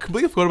 I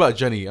completely forgot about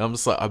Jenny. I'm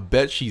just like, I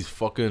bet she's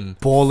fucking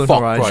Bawling fucked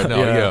her eyes right out, now.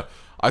 yeah. Yeah.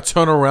 I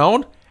turn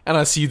around and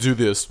I see you do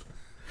this.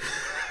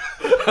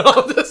 And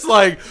I'm just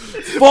like,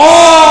 fuck!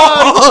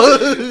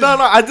 No,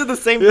 I did the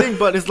same thing,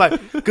 but it's like,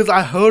 because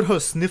I heard her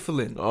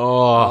sniffling. I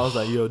Oh, was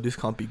like, yo, this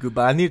can't be good.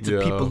 But I needed to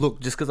Yeah. peep a look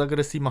just because I got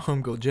to see my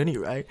homegirl Jenny,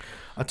 right?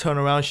 I turn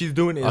around, she's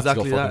doing it I just got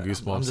exactly that. fucking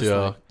goosebumps, I'm just yeah.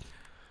 like,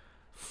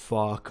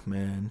 fuck,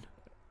 man.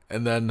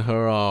 and then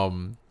her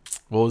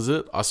what was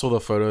it? I saw the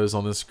photos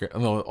on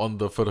Instagram, no, on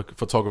the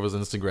photographer's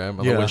Instagram, and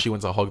then Yeah. when she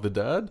went to hug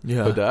her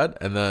Yeah. dad,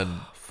 and then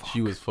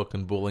she was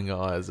fucking bawling her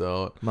eyes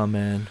out. My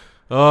man.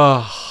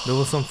 Ah, There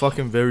was some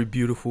fucking very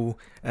beautiful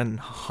and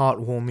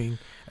heartwarming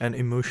and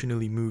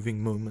emotionally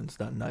moving moments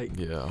that night.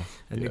 yeah,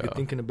 And yeah. nigga,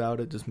 thinking about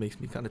it just makes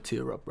me kind of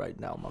tear up right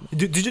now, mama.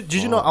 Did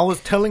you know I was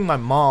telling my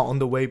ma on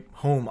the way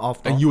home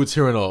after? And you were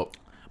tearing up.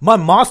 My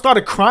ma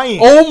started crying.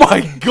 Oh my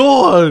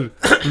god!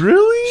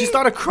 Really? She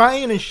started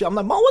crying and shit. I'm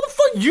like, ma, what the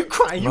fuck you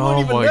crying? You weren't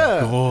Oh even my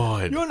there.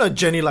 god! You don't know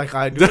Jenny like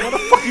I do. What the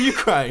fuck are you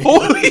crying?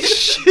 Holy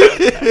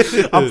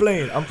shit! I'm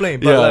playing.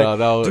 But Yeah, like,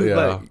 that was- dude, yeah.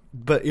 like,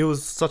 but it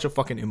was such a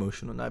fucking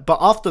emotional night. But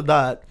after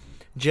that,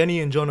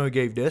 Jenny and Jono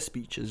gave their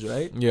speeches,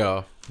 right?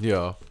 Yeah.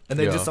 And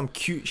they yeah. did some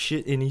cute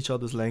shit in each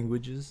other's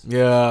languages.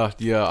 Yeah.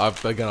 I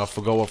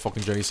forgot what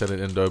fucking Jenny said in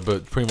Indo,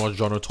 but pretty much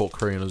Jono taught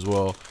Korean as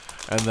well.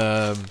 And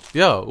then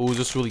yeah, it was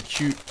just really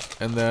cute.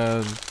 And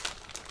then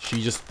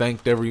she just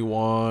thanked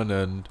everyone,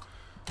 and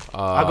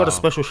I got a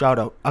special shout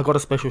out. Yeah. I got a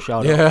special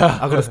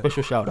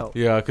shout out.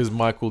 Yeah, because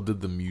Michael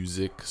did the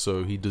music,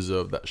 so he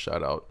deserved that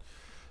shout out.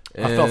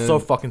 I felt so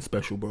And- fucking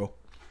special, bro.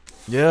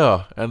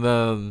 Yeah, and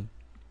then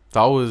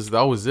that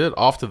was it.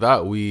 After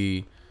that,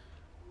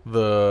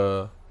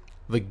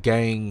 the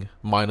gang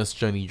minus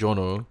Jenny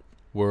Jono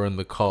were in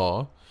the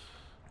car,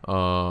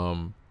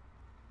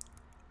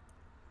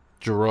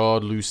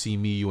 Gerard, Lucy,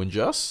 me, you, and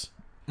Jess.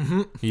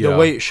 The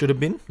way it should have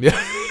been. Yeah,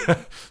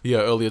 yeah.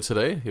 Earlier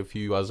today, if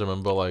you guys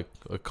remember, like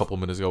a couple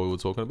minutes ago, we were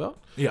talking about.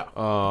 Yeah.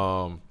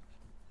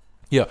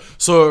 Yeah.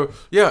 So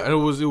yeah, and it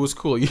was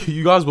cool.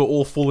 You guys were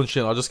all full and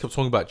shit. I just kept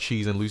talking about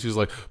cheese, and Lucy was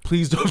like,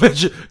 "Please don't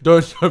mention,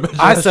 don't mention."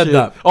 I that said shit."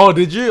 that. Oh,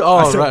 did you? Oh,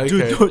 I said, right.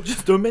 dude, Okay.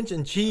 don't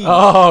mention cheese.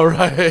 Oh,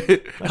 right.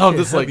 And I'm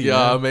just like, heavy,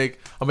 yeah, man.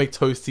 I make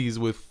toasties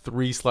with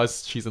 3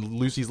 slices of cheese, and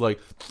Lucy's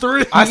like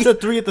 3. I said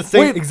 3 at the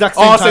same Wait, exact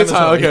same time. same as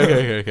time. her.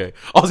 Okay.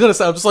 I was gonna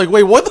say, I'm just like,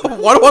 wait, why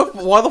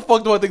the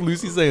fuck do I think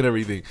Lucy's saying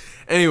everything?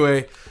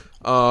 Anyway,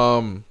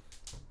 oh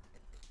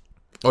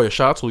yeah,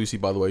 shout out to Lucy,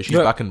 by the way. She's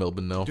back in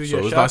Melbourne now, Dude, so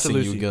yeah, it was shout out nice to seeing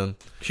you Lucy. again.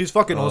 She's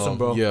fucking awesome,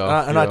 bro.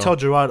 yeah, And I yeah. tell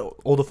Gerard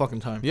all the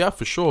fucking time. Yeah,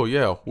 for sure.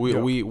 Yeah,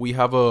 we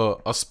have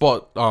a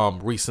spot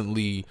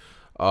recently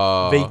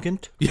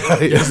Vacant. Yeah,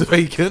 it's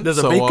vacant. There's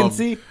a So,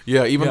 vacancy.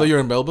 yeah, even though Yeah. you're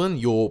in Melbourne,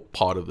 you're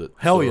part of it.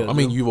 Hell So, yeah, I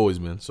mean, dude. you've always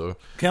been. So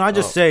Can I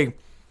just say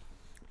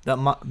that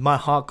my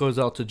heart goes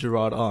out to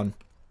Gerard on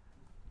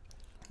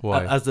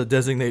why? as the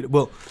designated.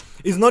 Well,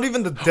 it's not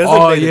even the designated.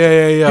 Oh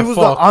yeah. He was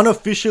fuck. the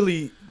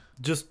unofficially,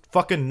 just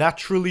fucking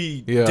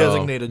naturally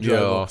designated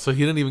driver. Yeah. So he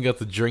didn't even get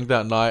to drink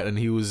that night, and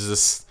he was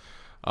just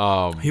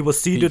He was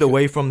seated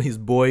away from his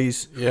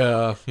boys,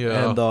 yeah.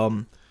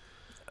 and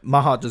my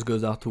heart just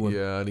goes out to him.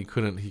 Yeah, and he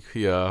couldn't.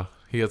 He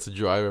had to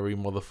drive every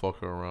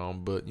motherfucker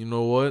around. But you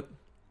know what?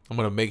 I'm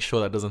gonna make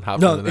sure that doesn't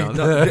happen. No,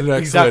 the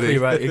next exactly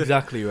wedding. right,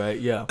 exactly right.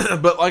 Yeah,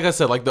 But like I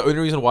said, like the only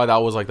reason why that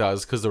was like that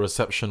is because the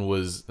reception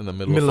was in the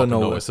middle of fucking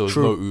nowhere, so there was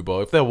True. no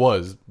Uber. If there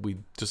was, we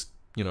just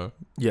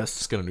yes,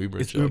 just get an Uber.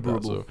 And it's shit like that,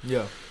 Uberable. so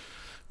Yeah,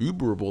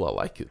 Uberable, I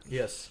like it.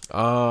 yes,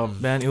 Um,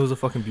 man, it was a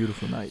fucking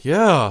beautiful night.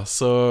 yeah.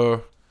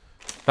 So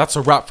that's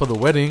a wrap for the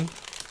wedding.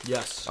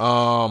 Yes.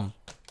 When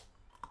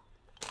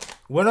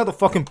When are the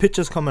fucking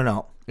pictures coming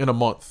out? in a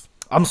month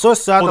I'm so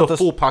sad for that the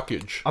full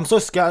package. I'm so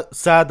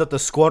sad that the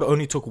squad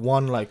only took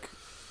one like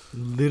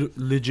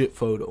legit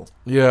photo.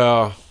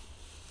 Yeah.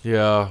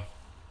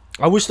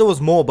 I wish there was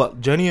more,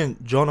 but Jenny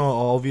and John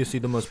are obviously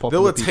the most They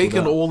popular. were people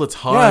taken there. all the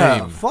Yeah,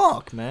 time.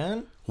 fuck,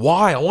 man.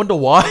 Why? I wonder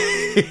why.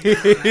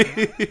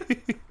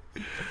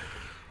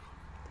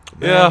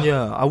 Man,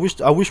 yeah. I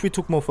wish we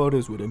took more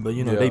photos with him, but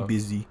they Yeah.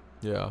 busy.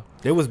 Yeah.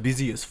 They was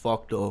busy as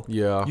fuck though.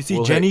 Yeah. You see,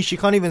 Well, Jenny, she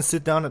can't even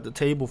sit down at the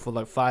table for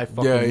like 5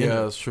 fucking Yeah, minutes.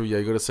 that's true. Yeah,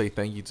 you gotta say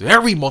thank you to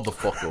every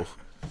motherfucker.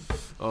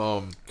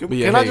 But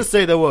yeah, Can I hey, just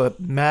say there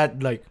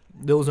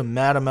was a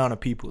mad amount of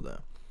people there.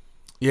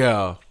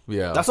 Yeah.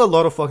 That's a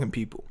lot of fucking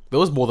people. There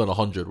was more than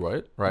 100,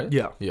 right? Right?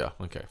 Yeah. Yeah.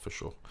 Okay, for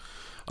sure.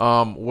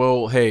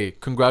 Well, hey,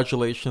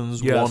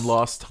 congratulations Yes. one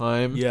last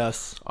time.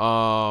 Yes,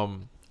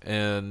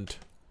 And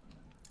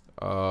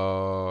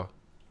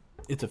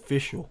it's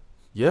official.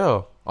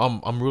 yeah,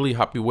 I'm really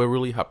happy. We're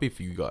really happy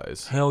for you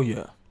guys. Hell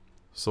yeah.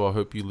 So I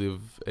hope you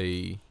live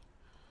a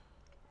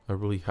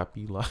really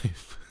happy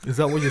life. Is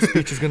that what your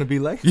speech is gonna be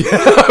like?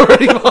 Yeah,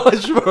 pretty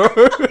much, bro.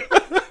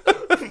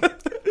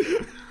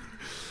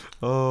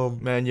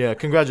 Man, yeah.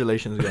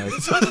 Congratulations, guys.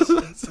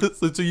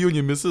 So to you and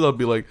your missus, I'll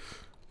be like,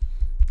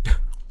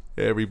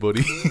 hey,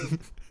 everybody.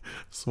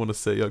 Just want to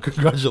say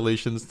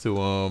congratulations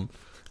to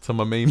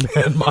my main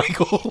man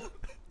Michael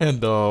and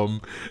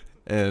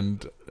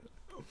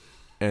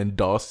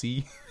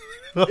Darcy.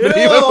 I don't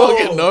even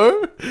fucking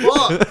know.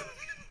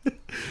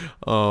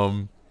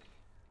 What?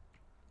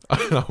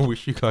 I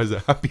wish you guys a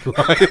happy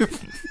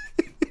life.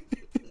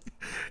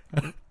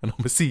 And I'm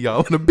gonna see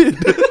y'all in a bit.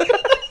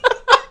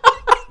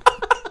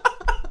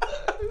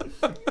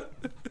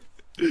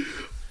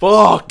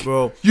 Fuck,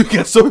 Bro. you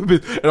get so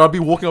big, and I'll be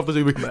walking off the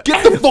stage. Like,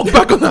 get the fuck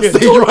back on that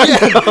stage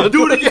right now.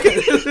 Do it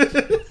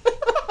again.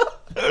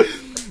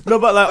 No,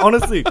 but like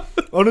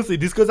honestly,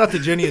 this goes out to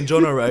Jenny and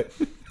Jonah, right?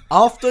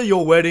 After the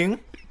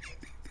wedding,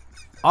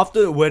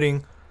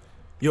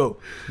 yo,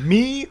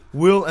 me,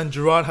 Will, and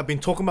Gerard have been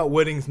talking about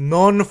weddings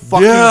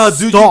non-fucking Yeah,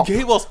 dude, stop. you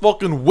gave us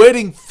fucking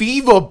wedding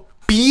fever,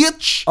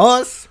 bitch.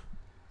 Us?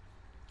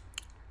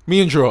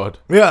 Me and Gerard.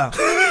 Yeah.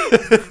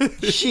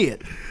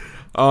 Shit.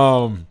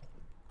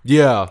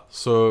 Yeah.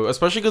 So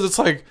especially because it's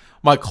like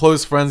my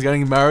close friends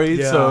getting married.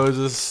 Yeah. So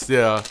it's just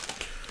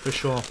For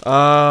sure.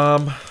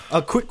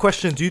 A quick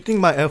question. Do you think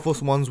my Air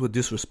Force Ones were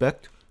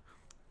disrespect?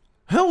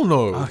 hell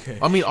no. Okay.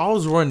 I mean, I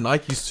was wearing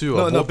Nikes too.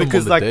 I No, bought them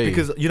because on the day.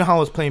 because you know how I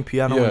was playing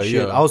piano and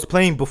shit? Yeah. I was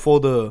playing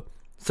before the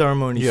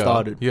ceremony yeah,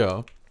 started.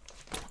 Yeah.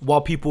 While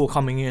people were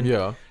coming in.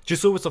 Yeah.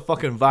 Just so it's a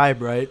fucking vibe,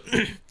 right?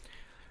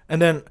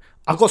 And then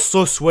I got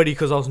so sweaty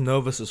because I was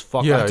nervous as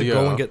fuck. I had to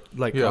go and get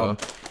like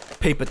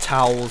paper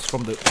towels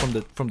from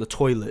the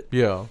toilet.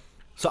 Yeah.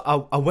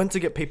 So I went to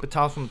get paper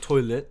towels from the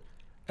toilet,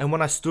 and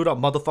when I stood up,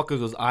 motherfuckers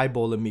was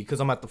eyeballing me because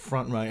I'm at the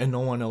front, right, and no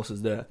one else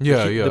is there.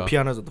 Yeah, The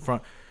piano's at the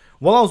front.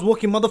 While I was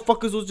walking,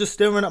 motherfuckers was just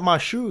staring at my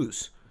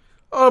shoes.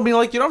 I mean,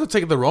 like, you don't have to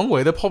take it the wrong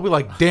way. They're probably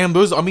like, damn,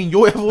 those. I mean,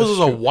 your Air Forces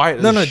are white.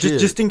 No, as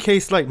shit. just in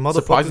case, like motherfuckers.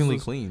 Surprisingly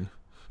was- clean.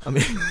 I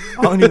mean,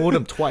 I only wore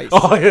them twice.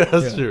 Oh yeah,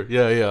 that's true.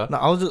 Yeah. No,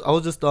 I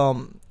was just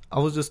I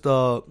was just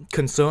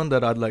concerned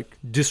that I'd like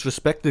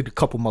disrespected a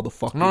couple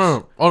motherfuckers.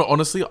 No.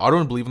 Honestly, I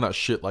don't believe in that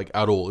shit like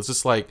at all. It's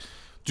just like,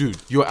 dude,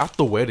 you're at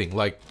the wedding.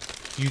 Like,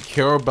 you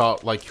care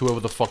about like whoever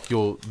the fuck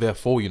you're there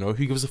for. You know,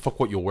 who gives a fuck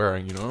what you're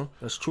wearing? You know,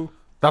 That's true.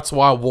 that's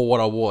why I wore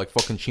what I wore, like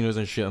fucking chinos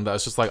and shit. And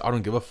that's just like I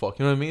don't give a fuck.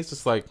 You know what I mean? It's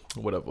just like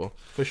whatever.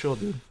 For sure,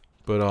 dude.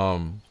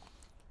 But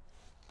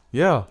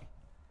yeah.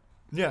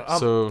 Yeah.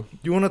 So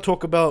You want to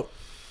talk about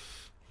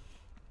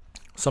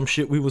some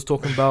shit we was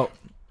talking about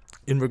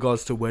in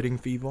regards to wedding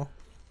fever?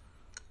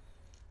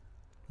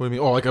 what do you mean?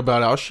 Oh, like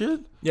about our shit?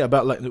 Yeah,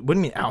 about like what do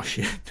you mean our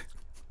shit?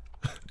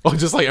 Oh,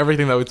 just like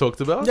everything that we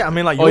talked about? Yeah, I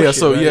mean like Oh your yeah, shit,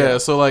 so right? yeah,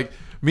 so like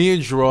me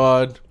and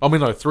Gerard, I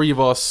mean no, three of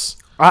us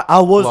I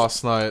was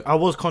last night. I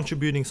was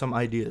contributing some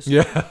ideas.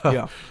 Yeah.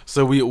 Yeah.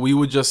 So we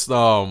would just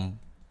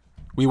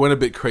we went a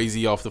bit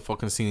crazy after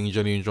fucking seeing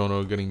Jenny and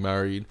Jono getting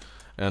married.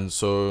 And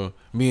so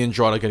me and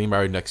Gerard are getting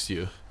married next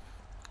year.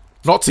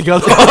 Not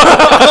together.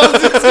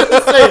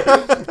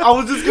 I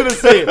was just gonna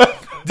say,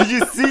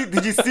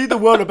 did you see the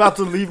word about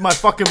to leave my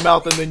fucking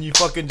mouth and then you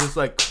fucking just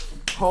like,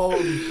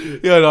 holy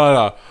shit. Yeah,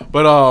 no.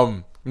 But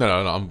no,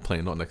 I'm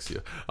playing not next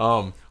year.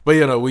 But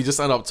you know, we just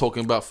end up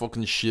talking about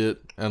fucking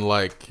shit and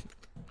like,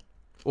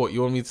 what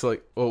you want me to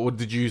like? Or what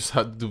did you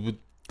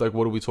like?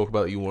 What did we talk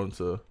about that you wanted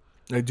to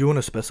Like, do you want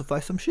to specify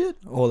some shit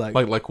or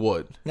like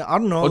what? yeah, I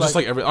don't know. Or just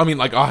like every. I mean,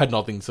 like I had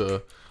nothing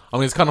to. I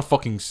mean, it's kind of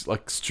fucking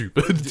like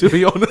stupid to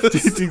be honest. Do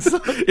you think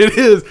so? It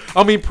is.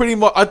 I mean, pretty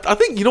much. I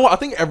think you know what. I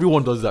think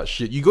everyone does that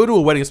shit. You go to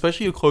a wedding,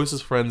 especially your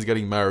closest friends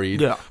getting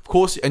married. Yeah. Of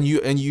course, and you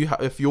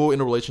if you're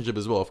in a relationship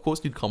as well, of course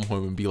you'd come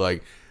home and be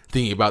like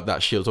thinking about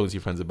that shit, talking to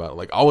your friends about it.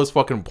 Like I was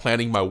fucking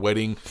planning my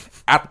wedding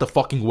at the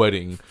fucking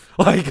wedding,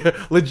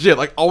 like legit.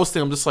 Like I was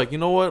thinking, I'm just like, you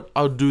know what?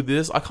 I'll do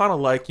this. I kind of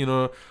like, you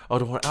know, I'll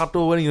do an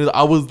outdoor wedding. You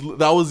know,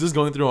 that was just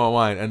going through my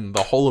mind, and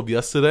the whole of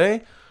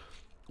yesterday,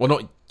 well,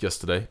 not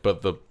yesterday,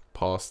 but the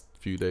past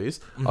few days,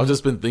 I've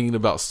just been thinking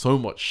about so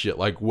much shit,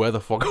 like where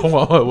the fuck I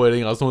want my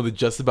wedding. I was talking to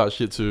Jess about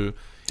shit too.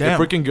 Damn.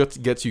 It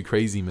freaking gets you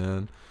crazy,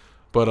 man.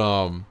 But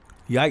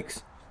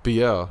Yikes. but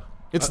yeah,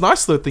 it's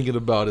nice though thinking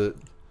about it.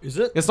 Is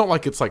it? It's not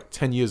like it's like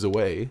 10 years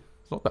away.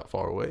 It's not that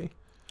far away.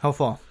 How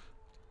far?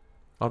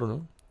 I don't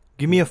know.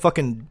 Give me a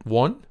fucking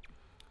One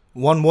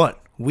what?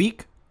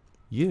 Week?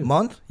 year.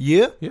 Month?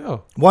 Year? Yeah,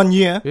 1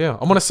 year? yeah.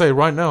 I'm gonna say it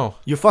right now.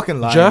 You're fucking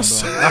lying,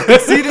 Jess? bro. I can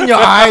see it in your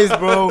eyes,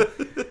 bro.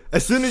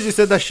 As soon as you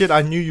said that shit,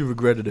 I knew you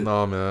regretted it.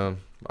 Nah, man.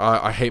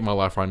 I hate my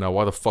life right now.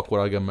 Why the fuck would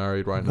I get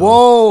married right now?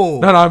 Whoa!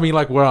 No, I mean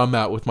like where I'm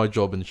at with my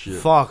job and shit.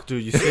 Fuck,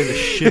 dude, you scared the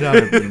shit out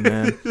of me,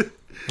 man.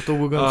 I thought we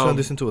were gonna turn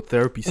this into a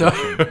therapy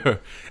session.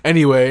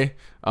 Anyway,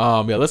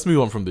 yeah, let's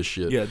move on from this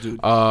shit. Yeah,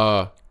 dude.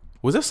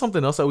 Was there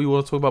something else that we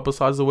want to talk about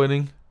besides the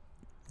wedding?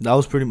 That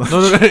was pretty much.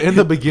 No. In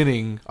the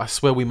beginning, I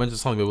swear we mentioned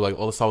something. We were like,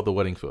 "Oh, let's start with the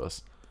wedding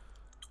first."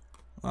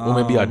 Or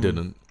maybe I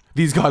didn't.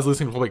 These guys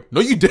listening were like,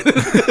 "No, you didn't."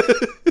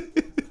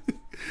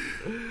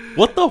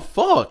 What the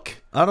fuck?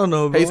 I don't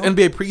know, bro. Hey, it's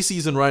NBA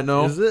preseason right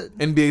now. Is it?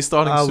 NBA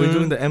starting soon. We're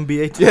doing the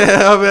NBA too?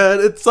 Yeah, man,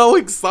 it's so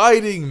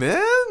exciting,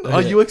 man.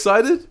 Are you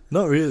excited?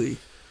 Not really.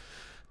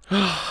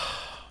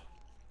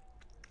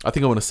 I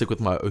think I want to stick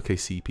with my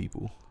OKC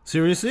people.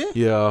 Seriously?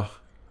 Yeah,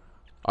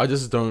 I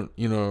just don't.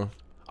 You know,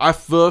 I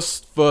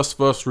first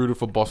rooted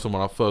for Boston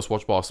when I first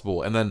watched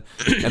basketball, and then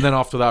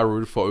after that, I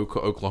rooted for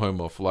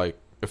Oklahoma for like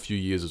a few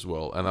years as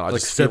well. And then I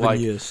Like just feel 7 like,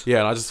 years. yeah,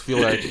 and I just feel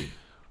like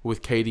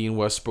with KD and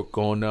Westbrook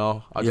gone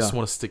now, I just Yeah.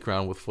 want to stick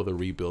around for the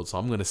rebuild. So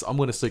I'm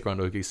gonna stick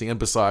around OKC. And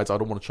besides, I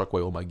don't want to chuck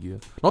away all my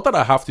gear. Not that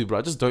I have to, but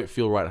I just don't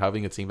feel right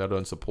having a team that I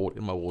don't support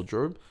in my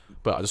wardrobe.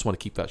 But I just want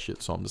to keep that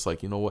shit. So I'm just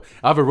like, you know what?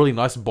 I have a really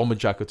nice bomber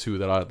jacket too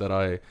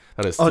that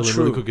is still in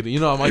true. really good condition. You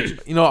know, I'm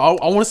like, you know, I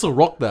want to still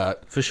rock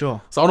that. For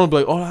sure. So I don't be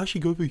like, oh, I actually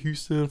go for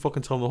Houston,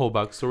 fucking tell them the whole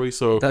backstory.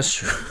 So That's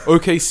true.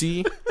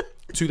 OKC,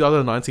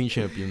 2019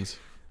 champions.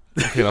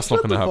 Okay, that's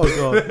not gonna happen.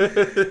 Oh,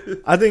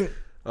 God. I think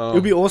it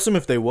would be awesome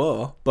if they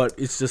were, but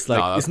it's just like,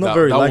 Nah, it's not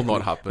very that likely. will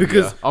not happen.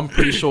 Because Yeah. I'm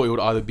pretty sure it would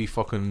either be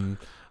fucking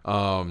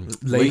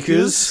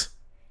Lakers,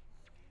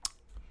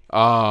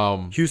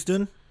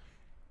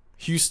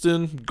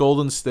 Houston,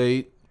 Golden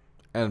State,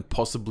 and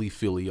possibly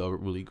Philly are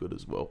really good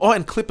as well. Oh,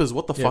 and Clippers.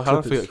 What the fuck? How did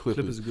I forget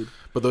Clippers? Clippers are good.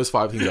 But those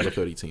 5 teams out of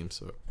 30 teams.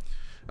 So,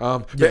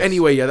 but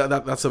anyway, yeah,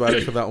 that's about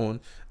it for that one.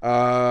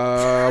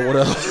 What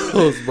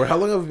else, bro? How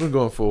long have we been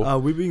going for?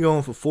 We've been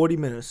going for 40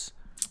 minutes.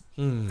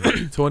 20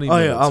 Oh, minutes.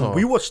 yeah.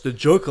 We watched The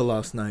Joker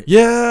last night.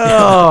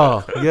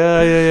 Yeah,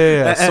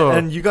 yeah. So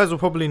And you guys will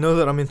probably know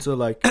that I'm into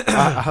like,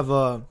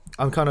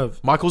 I'm kind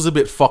of, Michael's a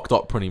bit fucked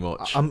up, pretty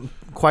much. I'm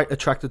quite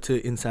attracted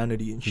to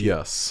insanity and shit.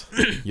 Yes.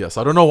 Yes.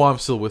 I don't know why I'm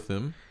still with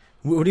him.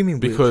 What do you mean?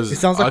 weird? Because it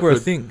sounds like I we're a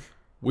could- thing.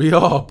 We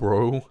are,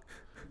 bro.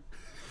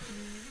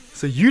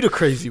 So you the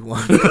crazy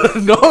one.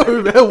 No,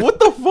 man. What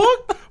the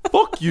fuck?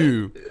 Fuck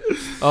you.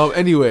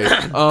 Anyway.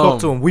 Talk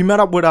to him. We met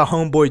up with our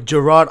homeboy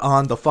Gerard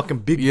on the fucking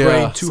big Yeah,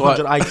 brain, so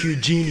 200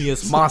 IQ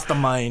genius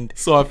mastermind.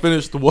 So I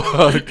finished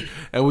work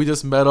and we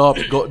just met up,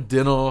 got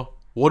dinner.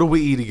 What do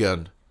we eat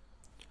again?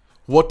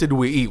 what did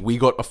we eat? We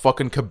got a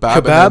fucking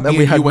kebab, Kebab, and me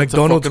we had you went to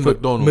McDonald's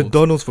fucking for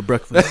McDonald's for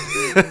breakfast.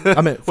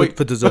 I mean, Wait.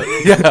 for dessert.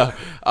 Yeah.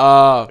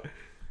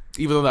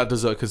 Even though that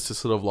dessert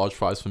consisted of large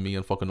fries for me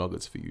and fucking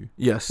nuggets for you.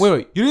 Yes.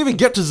 Wait, you didn't even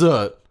get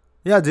dessert.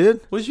 Yeah, I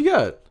did. What did you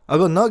get? I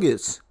got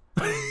nuggets.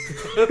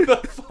 What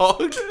the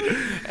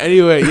fuck?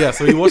 Anyway, yeah,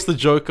 so we watched the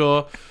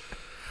Joker,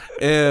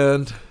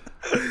 and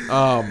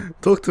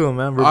Talk to him,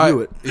 man.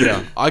 Review it.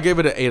 Yeah, I gave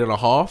it an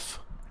 8.5.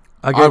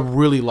 I get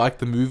really liked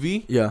the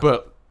movie. Yeah.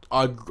 But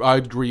I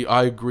agree.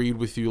 I agreed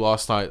with you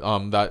last night.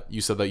 That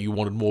you said that you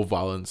wanted more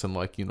violence and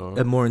like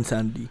and more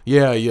insanity.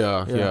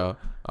 Yeah.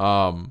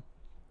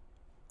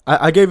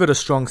 I gave it a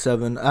strong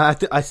 7. I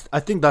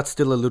think that's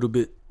still a little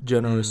bit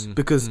generous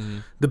because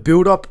the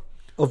build up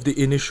of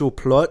the initial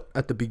plot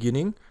at the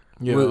beginning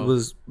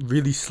was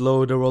really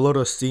slow. There were a lot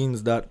of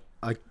scenes that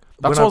That's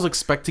what I was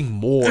expecting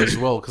more as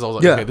well, because I was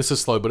like, okay, this is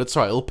slow, but it's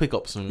alright, it'll pick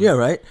up soon. Yeah,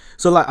 right.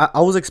 So like I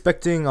was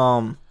expecting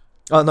when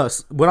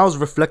I was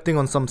reflecting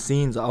on some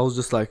scenes, I was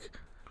just like,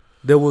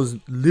 there was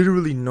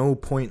literally no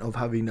point of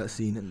having that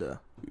scene in there.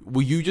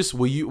 Was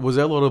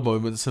there a lot of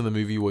moments in the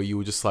movie where you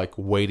were just like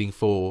waiting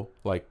for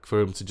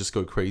him to just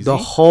go crazy? The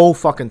whole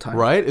fucking time.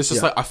 Right? It's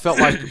just like, I felt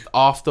like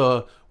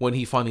after when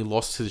he finally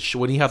lost his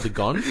when he had the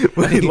gun,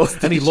 when he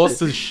lost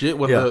his shit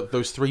when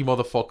those three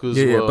motherfuckers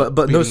were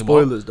but no beating him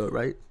spoilers up. though,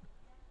 right?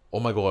 Oh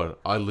my god,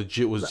 I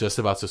legit was just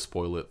about to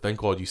spoil it. Thank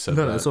God you said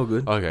that. No, it's all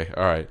good. Okay,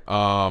 all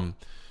right.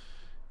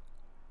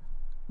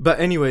 But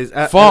anyways,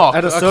 at I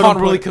a certain can't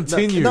really point,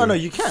 continue. No,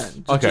 you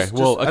can. Okay,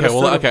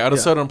 at a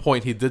certain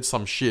point, he did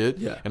some shit,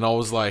 Yeah. and I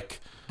was like,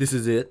 this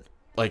is it.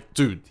 like,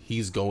 dude,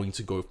 he's going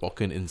to go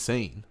fucking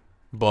insane.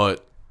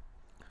 But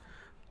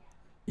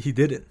He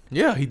didn't.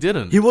 yeah, he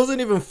didn't. He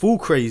wasn't even full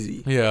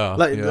crazy. Yeah,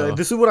 Like yeah.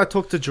 this is what I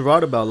talked to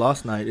Gerard about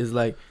last night. Is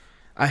like,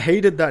 I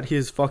hated that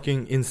his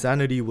fucking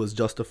insanity was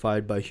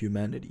justified by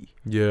humanity.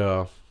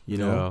 Yeah, You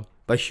know,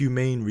 by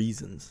humane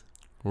reasons.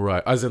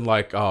 right. As in,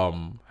 like,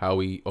 how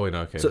we. Oh,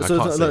 no, okay. So- I so-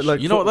 can't so, say like,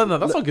 shit. You know what? for- No,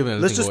 that's not giving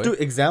anything Let's just away.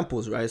 do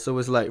examples, right? So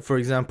it's like, for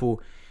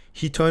example,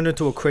 he turned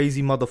into a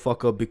crazy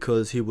motherfucker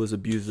because he was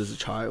abused as a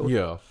child.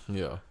 Yeah.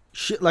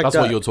 Shit like That's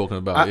that. what you're talking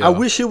about. I yeah.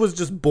 wish he was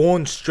just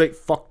born straight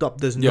fucked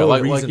up. There's Yeah, no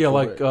like reason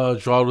for it.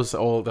 Gerard was,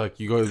 like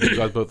you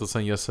guys both were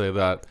saying yesterday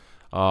that,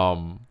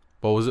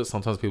 what was it?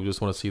 Sometimes people just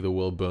want to see the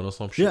world burn or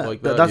some shit Yeah,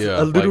 like that. that's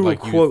yeah, a literal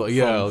quote from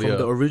yeah.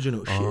 the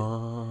original shit.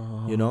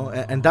 You know,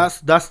 and that's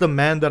the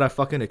man that I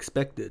fucking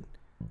expected.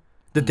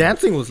 The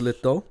dancing was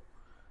lit though.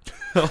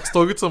 I was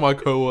talking to my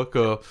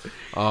coworker.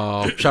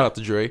 Shout out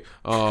to Dre.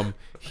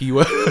 He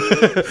was,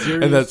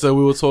 and then so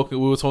we were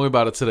talking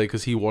about it today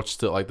because he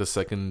watched it like the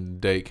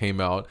second day it came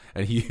out,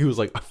 and he was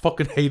like, I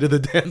fucking hated the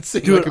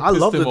dancing. Dude, Like, it I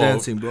love pissed the him off.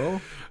 dancing, bro.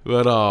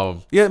 But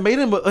yeah, it made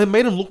him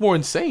look more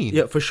insane.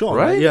 Yeah, for sure.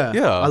 Right? Yeah,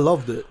 Yeah. I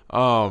loved it.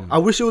 I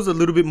wish it was a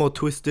little bit more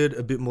twisted,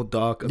 a bit more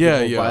dark, a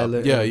bit more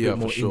violent, and a bit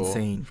more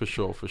insane. for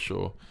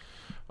sure.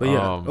 But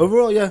yeah,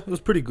 overall, yeah, it was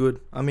pretty good.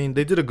 I mean,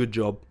 they did a good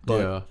job.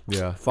 But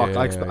yeah. fuck,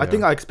 I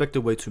think I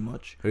expected way too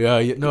much. Yeah.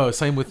 No,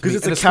 same with me. Because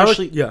it's And a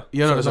character. especially- Yeah.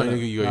 No, Sorry,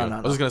 you go. no.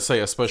 I was gonna say,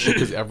 especially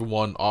because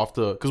everyone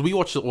because we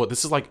watched it.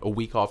 This is like a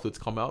week after it's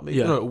come out. Maybe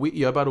Yeah. no, a week.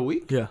 Yeah, about a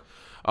week. Yeah.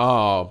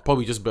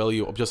 Probably just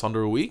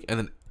under a week, and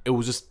then it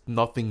was just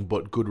nothing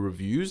but good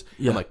reviews.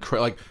 Yeah. And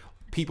like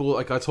people,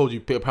 like I told you,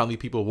 apparently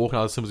people are walking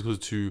out of the cinemas because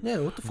it's too Yeah,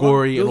 what the fuck?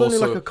 gory, There and was only,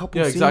 also like, a couple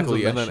yeah, scenes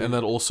exactly, of and that then shit. and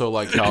then also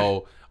like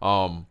how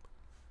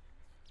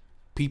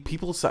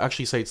people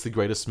actually say it's the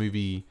greatest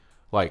movie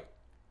like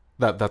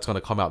that's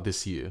gonna come out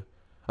this year,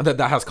 and that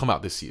has come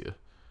out this year.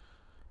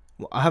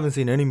 Well, I haven't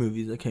seen any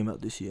movies that came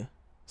out this year.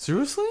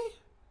 Seriously?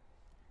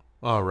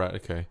 Oh, right,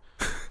 okay.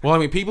 Well, I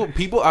mean,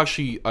 people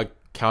actually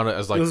count it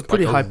as like It was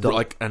pretty like hyped up.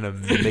 like an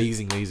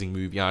amazing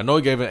movie. Yeah, I know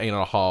I gave it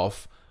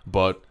 8.5,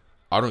 but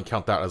I don't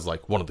count that as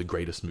like one of the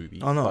greatest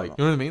movies. Oh, no, like, no.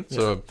 you know what I mean? Yeah.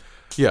 So,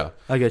 yeah.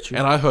 I get you.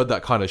 And I heard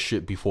that kind of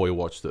shit before you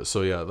watched it.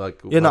 So yeah,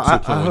 like Yeah, no, to the I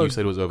point when heard you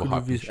said it was good overhyped. And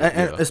reviews. shit,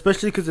 And yeah.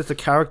 especially because it's a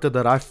character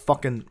that I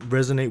fucking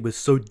resonate with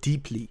so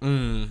deeply.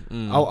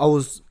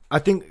 I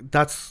think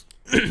that's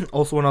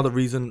also another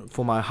reason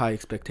for my high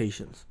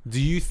expectations. Do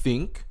you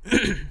think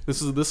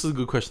this is a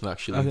good question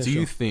actually? Okay, Do you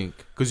sure. think,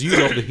 because you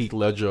love the Heath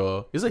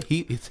Ledger? Is it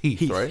Heath? It's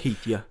Heath, right?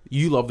 Heath, yeah.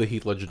 You love the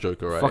Heath Ledger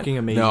Joker, right? Fucking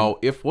amazing. Now,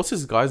 what's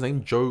his guy's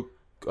name? Joe.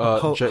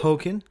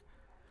 Hokin?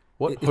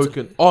 What? It's a-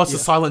 Hokin. Oh, it's a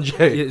yeah. silent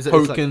J. Yeah, it's like-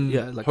 Hokin.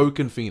 yeah, like-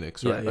 Hokin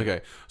Phoenix, right? Yeah, yeah.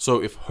 Okay.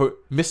 So if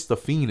Mr.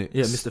 Phoenix.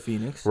 Yeah, Mr.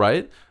 Phoenix.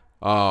 Right.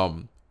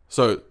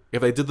 So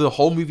if they did the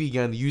whole movie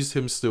again, used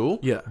him still.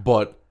 Yeah.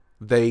 But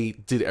they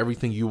did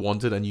everything you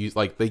wanted and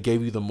they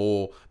gave you the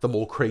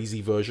more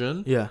crazy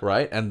version. Yeah.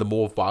 Right. And the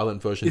more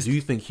violent version. Is- Do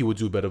you think he would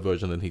do a better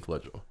version than Heath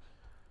Ledger?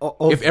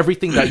 Of- If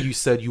everything that you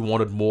said you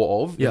wanted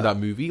more of Yeah. in that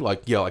movie,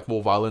 like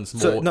more violence,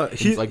 more So, no,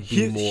 here's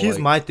being more here's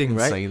like, my thing,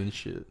 right? insane and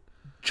shit.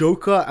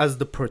 Joker as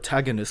the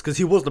protagonist, because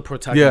he was the Yeah,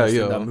 protagonist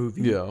yeah, in that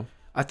movie. yeah.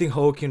 I think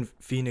Joaquin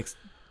Phoenix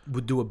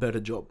would do a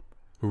better job.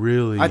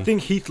 Really? I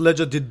think Heath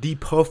Ledger did the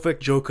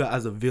perfect Joker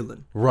as a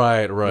villain.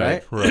 Right.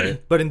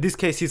 But in this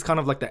case, he's kind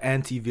of like the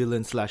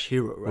anti-villain /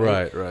 hero,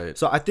 right? Right.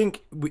 So I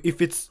think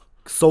if it's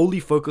solely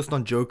focused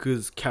on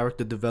Joker's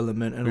character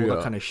development and all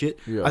that kind of shit,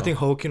 Yeah. I think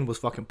Hokin was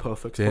fucking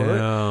perfect for it.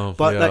 Damn.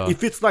 But yeah. like,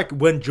 if it's like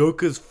when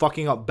Joker's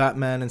fucking up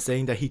Batman and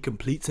saying that he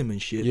completes him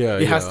and shit, Yeah,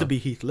 it has yeah. to be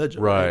Heath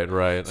Ledger.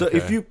 Right. So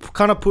if you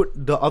kind of put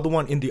the other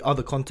one in the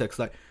other context,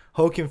 like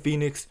Joaquin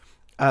Phoenix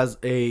as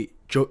the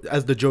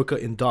Joker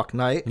in Dark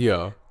Knight,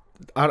 Yeah.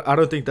 I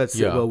don't think that's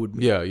Yeah. well with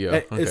me. Yeah.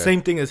 Okay.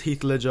 Same thing as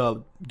Heath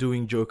Ledger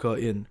doing Joker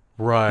in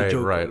Right. the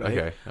Joker, right. right?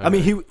 Okay. I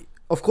mean,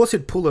 of course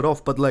he'd pull it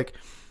off, but like,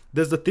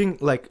 there's the thing,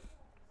 like,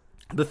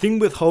 the thing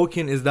with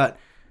Joaquin is that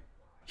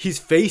his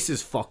face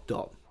is fucked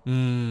up.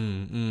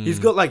 He's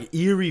got like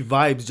eerie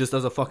vibes just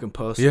as a fucking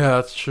person. Yeah,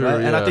 that's true.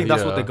 Right? And I yeah, think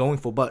that's yeah. what they're going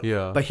for. But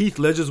Yeah. but Heath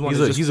Ledger's one He's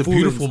is a, just he's a full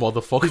beautiful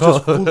motherfucker. He's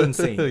just full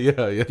insane.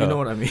 yeah. You know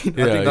what I mean?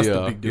 Yeah, I think that's yeah,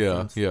 the big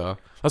difference. Yeah.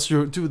 That's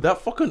true. Dude,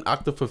 that fucking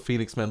actor for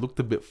Phoenix, man, looked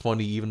a bit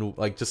funny even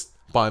like just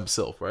by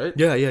himself, right?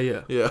 Yeah.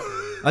 Yeah.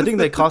 I think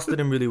they casted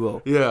him really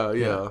well. yeah. I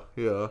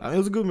mean, it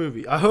was a good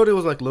movie. I heard it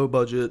was like low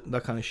budget,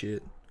 that kind of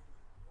shit.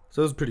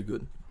 So it was pretty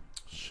good,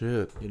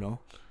 Shit. you know?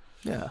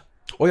 Yeah.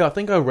 Oh yeah, I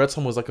think I read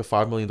something was like a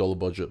 $5 million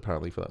budget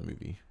apparently for that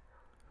movie.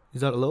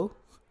 Is that low?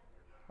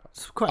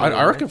 It's quite I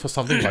low, reckon right? for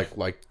something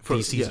like For-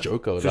 DC's yeah,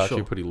 Joker, it's for actually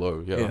sure. pretty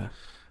low. Yeah.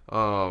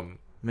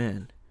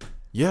 Man.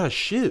 Yeah.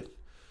 Shit.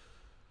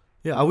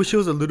 Yeah, I wish he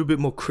was a little bit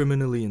more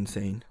criminally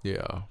insane.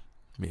 Yeah.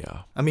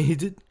 I mean, he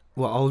did...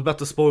 Well, I was about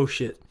to spoil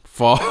shit.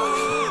 Fuck.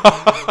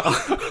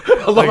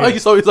 I love how you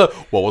always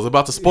like, well, I was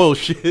about to spoil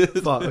shit.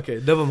 Fuck,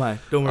 okay, never mind.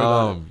 Don't worry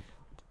about it.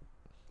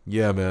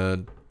 Yeah,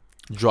 man.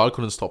 Gerard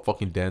couldn't stop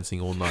fucking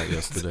dancing all night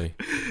yesterday.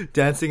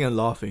 Dancing and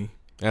laughing.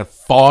 And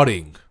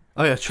farting.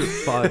 Oh yeah, true.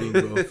 Fighting,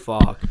 bro.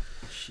 Fuck.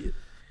 Shit.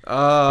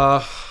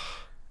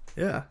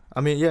 Yeah.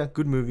 I mean, yeah,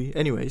 good movie.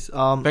 Anyways,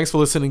 Thanks for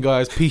listening,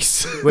 guys.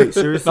 Peace. wait,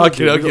 seriously? No, I'm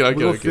kidding, We got- I'm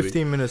we got kidding.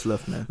 15 minutes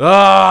left, man.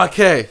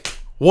 Okay.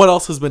 What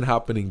else has been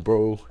happening,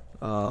 bro?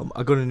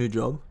 I got a new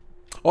job.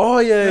 Oh,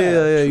 yeah.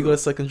 true. You got a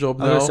second job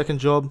I now? got a second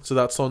job. So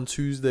that's on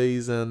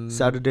Tuesdays and...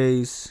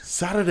 Saturdays.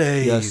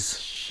 Saturdays. Yes.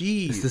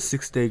 Jeez. It's the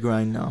 6-day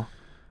grind now.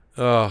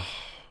 Oh,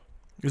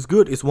 It's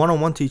good. It's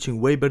one-on-one teaching,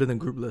 way better than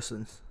group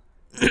lessons.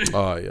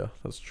 yeah.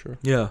 That's true.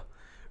 Yeah.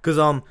 Because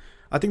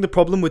I think the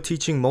problem with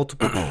teaching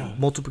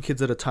multiple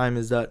kids at a time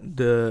is that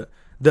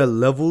their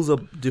levels are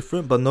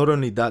different, but not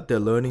only that, their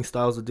learning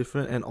styles are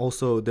different, and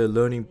also their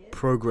learning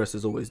progress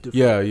is always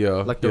different. Yeah.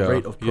 Like the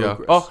rate of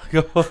progress.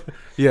 Yeah.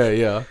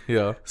 Oh,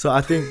 yeah. So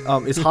I think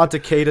it's hard to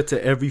cater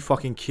to every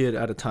fucking kid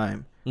at a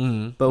time.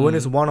 But when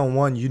it's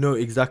one-on-one, you know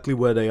exactly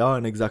where they are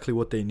and exactly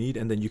what they need,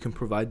 and then you can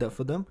provide that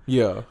for them.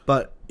 Yeah.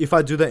 But if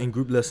I do that in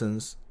group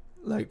lessons,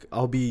 like,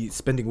 I'll be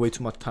spending way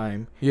too much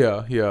time,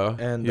 Yeah.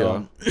 and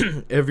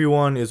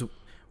everyone is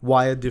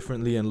wired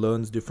differently and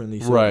learns differently.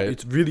 So Right.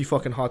 it's really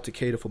fucking hard to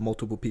cater for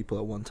multiple people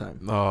at one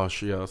time. Oh,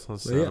 yeah, that's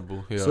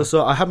understandable. Yeah.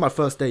 So I had my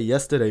first day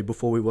yesterday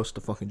before we watched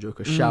the fucking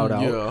Joker. Shout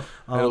out. Yeah.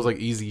 And it was like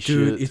easy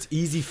Dude, shit. it's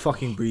easy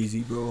fucking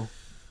breezy, bro.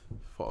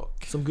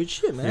 Fuck. Some good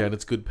shit, man. Yeah, and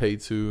it's good pay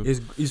too.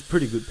 It's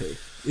pretty good pay.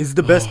 It's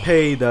the best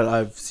pay that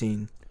I've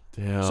seen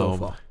Damn. so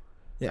far.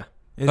 Yeah.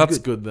 It's That's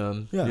good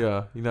then. Yeah.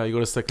 Yeah. You know, you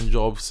got a second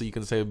job so you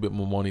can save a bit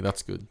more money.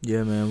 That's good.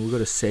 Yeah, man. We got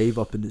to save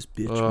up in this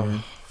bitch,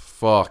 man.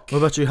 Fuck. What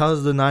about you?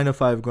 How's the 9 to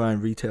 5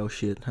 grind retail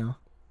shit, huh?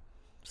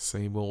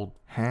 Same old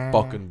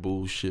fucking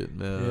bullshit,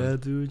 man. Yeah,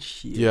 dude.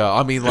 Shit. Yeah,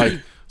 I mean,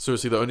 like,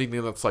 seriously, the only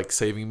thing that's, like,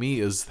 saving me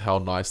is how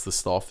nice the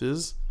staff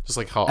is. Just,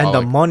 like, how... And I, the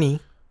like, money.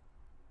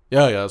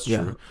 yeah, that's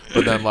Yeah. true.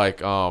 But then,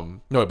 like, no,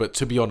 but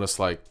to be honest,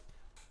 like,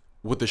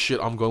 with the shit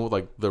I'm going with,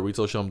 like, the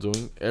retail shit I'm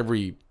doing,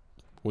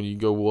 when you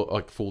go,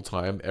 like,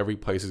 full-time, every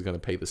place is going to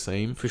pay the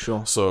same. For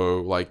sure.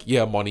 So, like,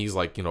 yeah, money's,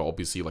 like, you know,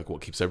 obviously, like,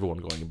 what keeps everyone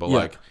going. But, Yeah.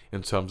 like,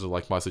 in terms of,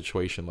 like, my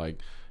situation, like,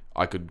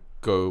 I could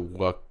go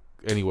work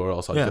anywhere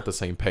else. I'd Yeah. get the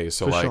same pay.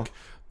 So, For like, sure.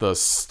 the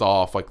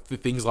staff, like, the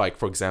things like,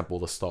 for example,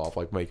 the staff,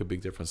 like, make a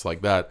big difference.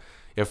 Like that,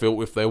 if they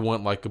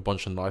weren't, like, a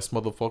bunch of nice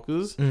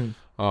motherfuckers,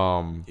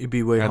 It'd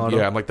be way and harder.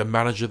 yeah, and, like, the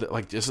manager, that,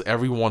 like, just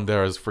everyone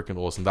there is freaking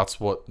awesome. That's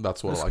what I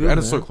like. good, And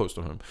it's so man. close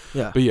to him.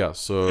 Yeah. But, yeah,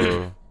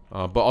 so...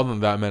 but other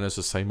than that, man, it's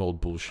the same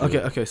old bullshit.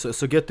 Okay.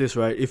 So get this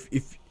right.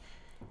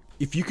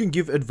 If you can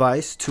give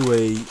advice to a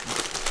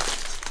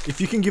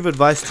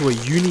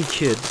uni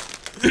kid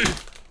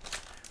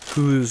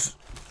who's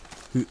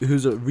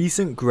a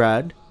recent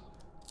grad,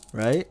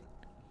 right?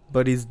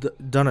 But he's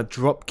done a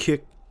drop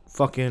kick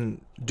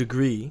fucking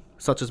degree,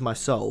 such as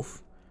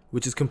myself,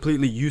 which is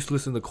completely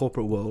useless in the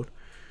corporate world,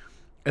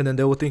 and then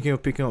they were thinking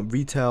of picking up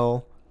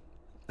retail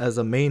as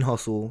a main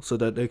hustle so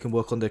that they can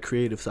work on their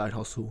creative side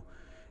hustle.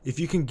 If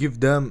you can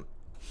give them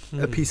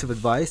a piece of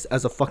advice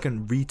as a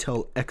fucking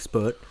retail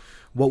expert,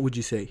 what would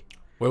you say?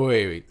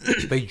 Wait.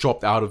 They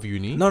dropped out of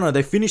uni? No,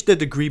 they finished their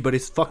degree, but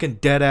it's fucking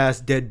dead ass,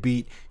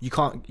 deadbeat. You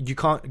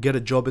can't get a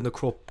job in the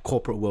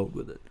corporate world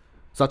with it,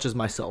 such as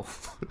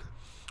myself.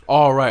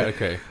 Oh, right,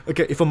 okay.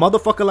 Okay, if a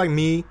motherfucker like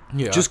me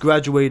Yeah. just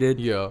graduated,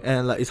 Yeah.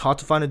 and like it's hard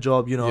to find a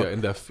job, you know, Yeah,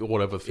 in their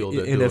whatever field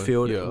they're in their doing.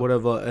 field, Yeah.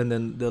 whatever, and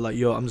then they're like,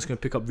 yo, I'm just gonna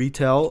pick up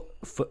retail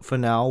for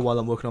now while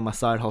I'm working on my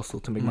side hustle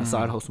to make my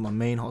side hustle my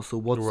main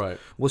hustle. Right.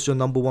 What's your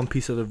number one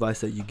piece of advice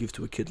that you give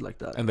to a kid like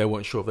that? And they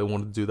weren't sure if they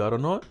wanted to do that or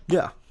not?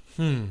 Yeah.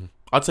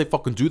 I'd say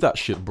fucking do that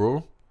shit,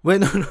 bro.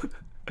 Wait, no.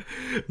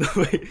 No,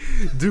 wait.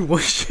 Do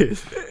what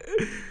shit?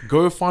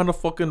 Go find a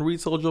fucking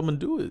retail job and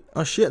do it.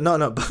 Oh shit, no,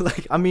 but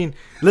like, I mean,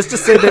 let's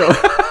just say they're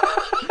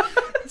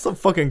some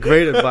fucking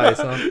great advice,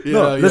 huh?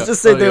 No, let's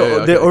just say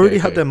they already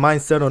have their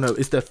mindset on it.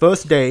 It's their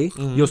first day.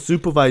 You're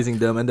supervising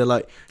them, and they're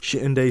like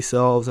shitting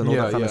themselves and all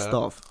that kind of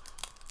stuff.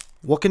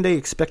 What can they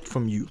expect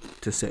from you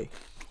to say?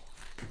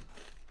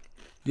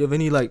 Do you have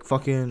any like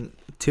fucking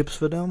tips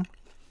for them?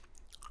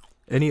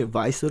 Any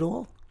advice at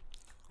all?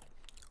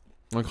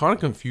 I'm kind of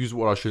confused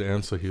what I should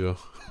answer here.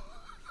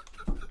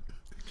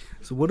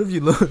 So what have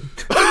you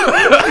learned?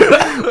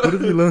 What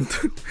have you learned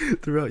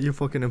throughout your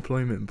fucking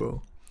employment,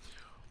 bro?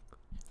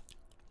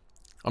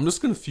 I'm just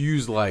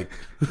confused, like...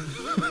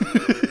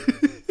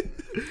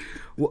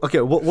 Well,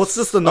 okay, what's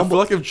just the I number? feel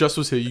like if Jess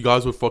was here, you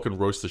guys would fucking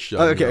roast the shit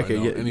out of me right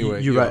now. Yeah.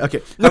 Anyway, you're yeah. right.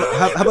 Okay,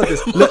 how about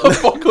this?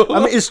 Fuck off. I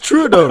mean, it's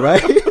true though,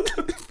 right?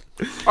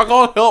 I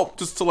can't help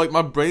just to like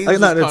my brain's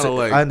just kind of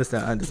like... I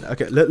understand.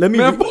 Okay, let me...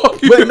 Man,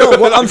 fuck you. Wait, no,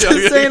 what I'm Okay,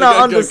 just saying, I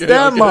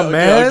understand, my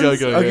man.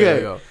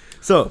 Okay. Yeah.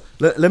 So,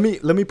 let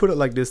me put it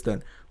like this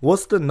then.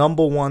 What's the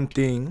number one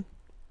thing,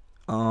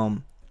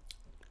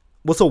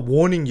 what's a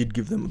warning you'd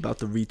give them about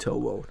the retail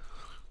world?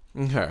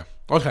 Okay.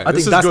 I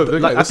think that's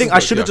good. Like, I think I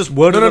should have just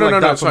worded it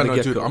like that from the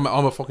get-go. Dude, I'm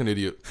a fucking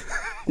idiot.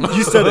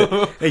 You said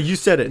it. Hey, you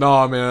said it.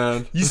 Nah,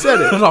 man. You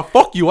said it. No,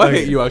 fuck you. I Okay.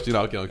 hate you, actually.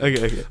 No,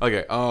 okay.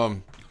 Okay.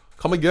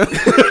 Come again?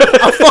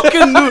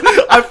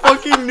 I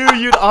fucking knew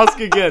you'd ask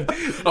again.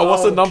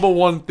 What's the number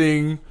one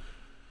thing?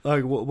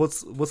 Like,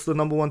 what's the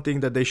number one thing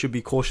that they should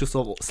be cautious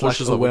of /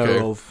 Cautious of, aware okay.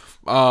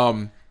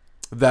 of?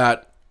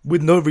 That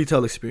With no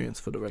retail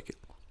experience, for the record.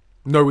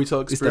 no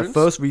retail It's experience.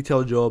 their first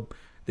retail job.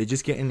 They're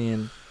just getting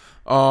in.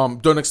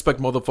 Don't expect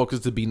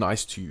motherfuckers to be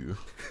nice to you.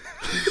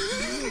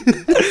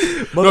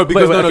 No,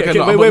 because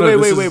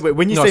wait.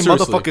 When you say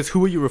seriously. motherfuckers,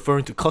 who are you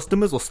referring to?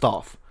 Customers or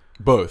staff?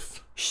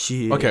 Both.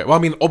 Shit. Okay. Well, I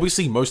mean,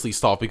 obviously, mostly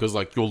staff because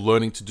like you're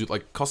learning to do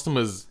like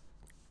customers.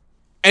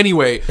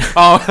 Anyway,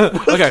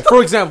 okay.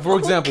 For example,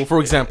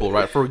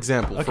 right? For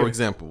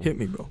example, Hit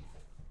me, bro.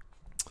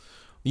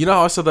 you know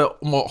how I said that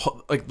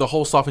like the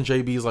whole staff in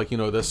JB is like, you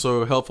know, they're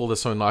so helpful, they're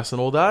so nice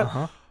and all that.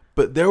 Uh-huh.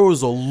 But there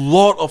was a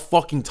lot of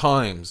fucking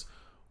times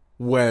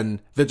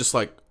when they're just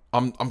like,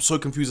 I'm so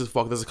confused as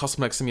fuck. There's a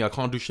customer next to me. I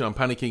can't do shit. I'm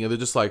panicking, and they're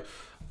just like,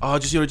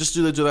 just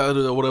do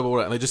that,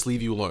 whatever, and they just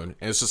leave you alone.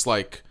 And it's just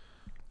like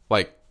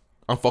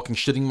I'm fucking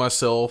shitting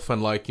myself,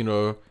 and like, you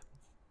know,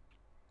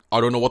 I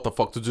don't know what the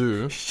fuck to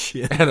do.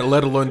 Shit. And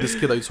let alone this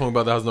kid that you're talking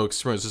about that has no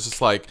experience. It's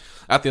just like,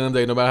 at the end of the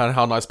day, no matter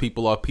how nice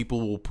people are,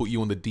 people will put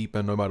you in the deep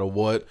end no matter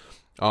what.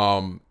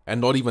 And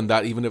not even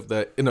that, even if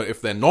they're, you know,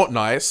 if they're not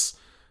nice,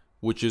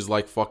 which is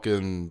like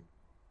fucking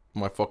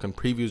my fucking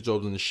previous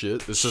jobs and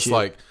shit. It's just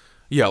like,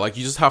 yeah, like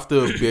you just have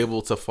to be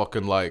able to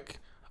fucking like,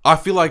 I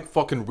feel like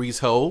fucking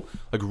retail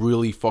like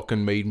really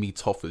fucking made me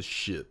tough as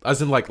shit.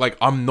 As in like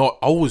I remember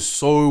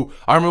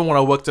when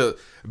I worked at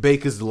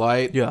Baker's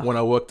Delight, when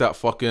I worked at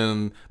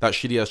fucking that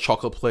shitty ass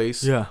chocolate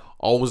place, I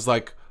was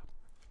like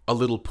a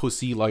little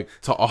pussy, like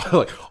to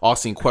like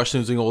asking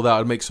questions and all that.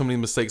 I'd make so many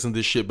mistakes in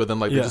this shit, but then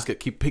like they just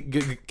keep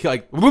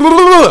like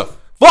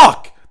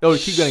fuck. They would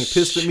keep getting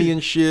pissed at me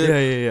and shit.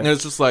 Yeah. And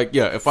it's just like,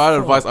 if I had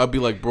advice, I'd be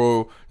like,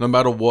 bro, no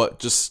matter what,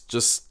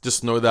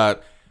 just know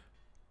that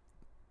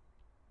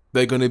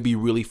they're gonna be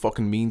really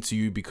fucking mean to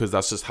you because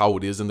that's just how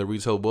it is in the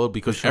retail world.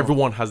 Because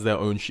everyone has their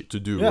own shit to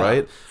do,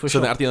 right?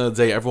 So then at the end of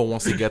the day, everyone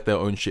wants to get their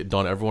own shit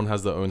done. Everyone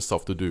has their own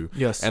stuff to do.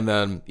 Yes. And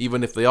then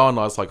even if they are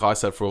nice, like I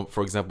said, for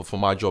example, for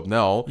my job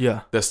now,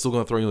 they're still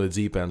gonna throw you in the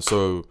deep end.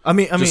 So I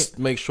mean,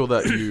 make sure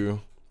that you.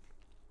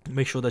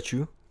 Make sure that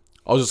you.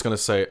 I was just gonna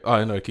say,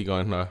 I know, keep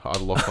going. No, I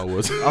lost my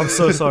words. I'm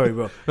so sorry,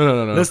 bro.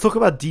 No. Let's talk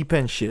about deep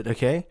end shit,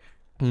 okay?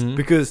 Mm-hmm.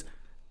 Because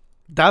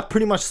that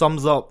pretty much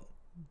sums up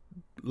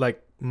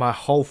like my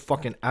whole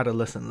fucking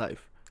adolescent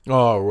life.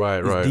 Oh,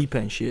 right. Deep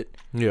end shit.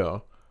 Yeah.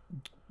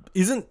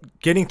 Isn't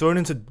getting thrown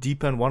into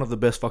deep end one of the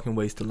best fucking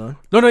ways to learn?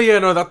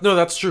 No,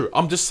 that's true.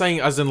 I'm just saying,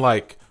 as in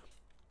like,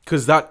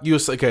 because that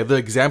the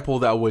example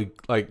that would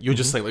like you're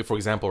just saying, like, for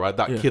example, right,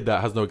 that kid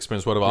that has no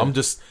experience, whatever. I'm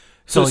just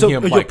So him,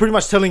 you're like, pretty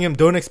much telling him,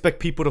 don't expect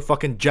people to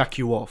fucking jack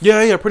you off.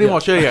 Yeah, pretty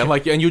much, and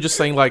like, and you're just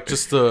saying like,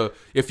 just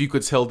if you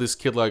could tell this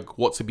kid like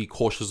what to be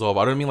cautious of.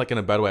 I don't mean like in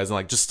a bad way, as in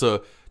like just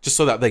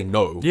so that they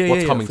know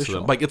what's coming to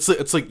them. Like it's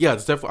like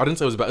it's definitely. I didn't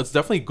say it was bad. It's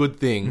definitely a good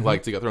thing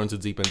like to get thrown into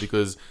deep end,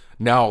 because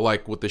now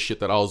like with the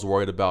shit that I was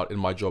worried about in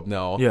my job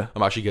now,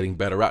 I'm actually getting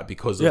better at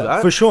because of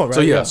that. For sure. Right?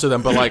 So so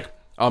then, but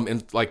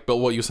like but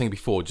what you were saying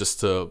before, just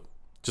to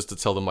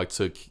tell them like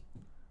to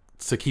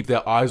keep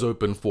their eyes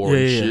open for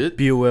shit.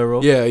 Be aware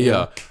of.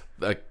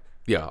 Like,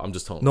 I'm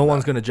just telling no them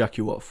one's gonna jack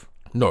you off.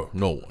 No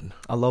one.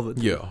 I love it.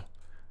 Yeah.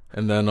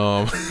 And then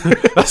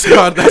that's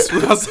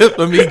it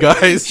for me,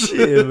 guys.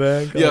 Shit,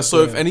 man.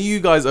 So if any of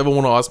you guys ever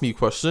want to ask me a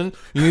question,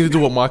 you need to do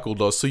what Michael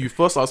does. So you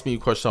first ask me a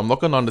question. I'm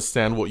not gonna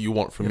understand what you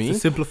want from me.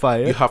 Simplify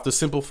it. You have to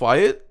simplify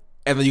it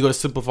and then you got to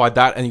simplify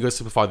that, and you got to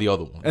simplify the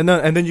other one. And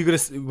then you gotta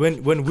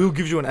when Will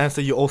gives you an answer,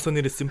 you also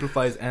need to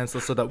simplify his answer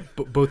so that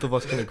both of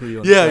us can agree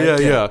on. Yeah, it,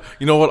 right? yeah.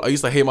 You know what? I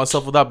used to hate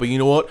myself for that, but you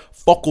know what?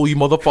 Fuck all you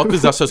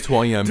motherfuckers. That's just who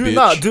I am, Dude, bitch.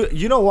 nah, dude,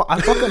 you know what?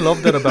 I fucking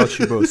love that about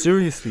you, bro.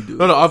 Seriously, dude.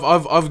 No,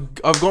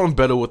 I've gotten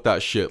better with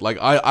that shit. Like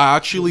I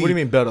actually. What do you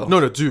mean better?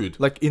 No, dude.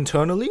 Like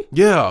internally?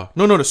 Yeah.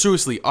 No.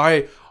 Seriously,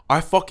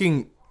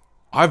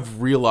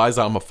 I've realized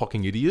that I'm a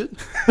fucking idiot.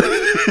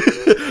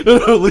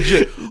 No,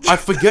 legit. I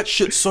forget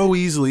shit so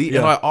easily,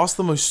 and I ask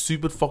the most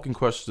stupid fucking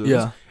questions.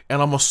 Yeah.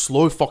 And I'm a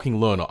slow fucking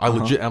learner. I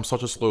legit am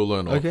such a slow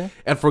learner. Okay.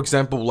 And for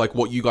example, like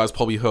what you guys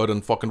probably heard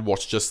and fucking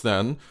watched just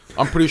then,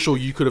 I'm pretty sure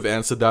you could have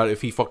answered that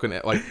if he fucking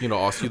asked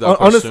you that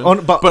question.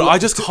 But I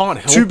just can't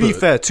help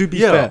it. To be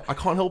fair, I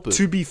can't help it.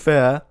 To be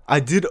fair, I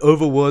did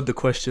overword the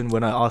question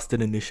when I asked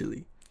it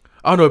initially.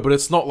 I know, but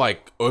it's not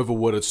like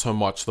overworded so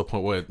much to the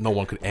point where no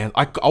one could answer.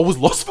 I was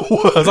lost for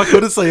words. I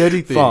couldn't say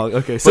anything. Fuck,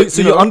 okay. So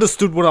you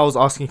understood what I was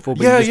asking for,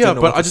 but you just didn't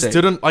know what I to just say.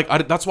 didn't like.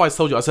 That's why I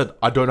told you. I said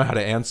I don't know how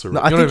to answer it.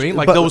 No, you know what I think- mean?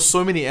 Like but- there was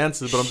so many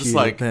answers, but I'm just Shit,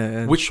 like,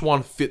 man. which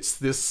one fits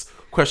this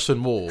question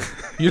more?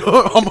 You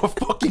know, I'm a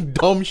fucking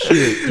dumb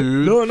shit,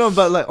 dude. No,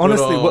 but like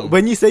honestly, But,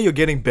 when you say you're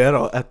getting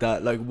better at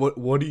that, like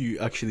what do you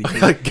actually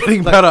mean? Like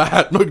getting better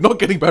at not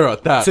getting better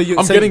at that. So you're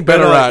I'm saying getting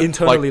better better at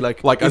internally,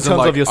 like in as in terms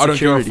like of your I don't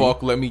give a security.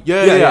 fuck. Let me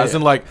Yeah, as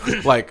in like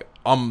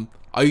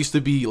I used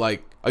to be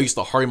like I used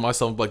to hurry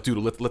myself like, dude,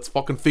 let's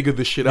fucking figure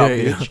this shit out,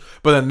 Yeah. bitch.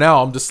 But then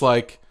now I'm just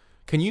like,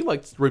 can you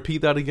like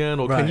repeat that again,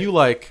 or Right. can you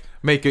like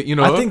make it? You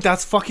know, I think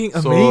that's fucking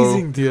So,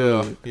 amazing,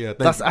 dude. Yeah.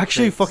 That's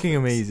actually fucking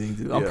amazing,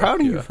 dude. I'm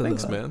proud of you for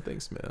thanks, that. man.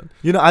 Thanks, man.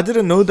 You know, I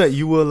didn't know that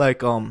you were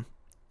like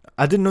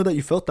I didn't know that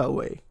you felt that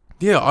way.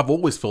 Yeah, I've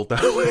always felt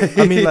that way.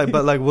 I mean, like,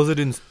 but like, was it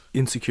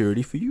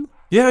insecurity for you?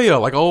 Yeah.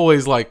 Like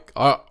always, like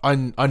I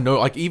know,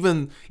 like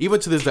even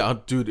to this day,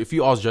 dude. If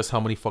you ask Jess how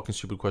many fucking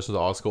stupid questions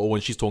I ask her, or when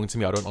she's talking to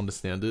me, I don't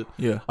understand it.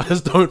 Yeah. I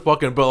just don't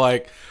fucking. But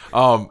like,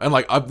 and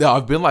like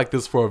I've been like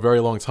this for a very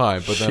long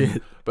time.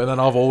 But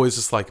then I've always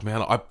just like,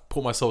 man, I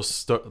put myself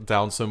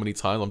down so many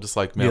times. I'm just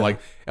like, man, Yeah.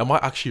 like, am I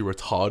actually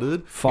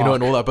retarded? Fuck. You know,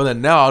 and all that. But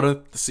then now I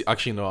don't see.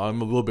 Actually, no,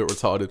 I'm a little bit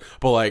retarded.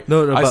 But like,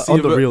 No, I but see on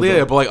a the bit- real, yeah.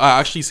 though. But like, I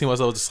actually see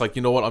myself just like,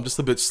 you know what? I'm just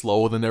a bit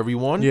slower than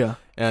everyone. Yeah.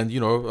 And you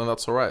know, and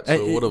that's all right. So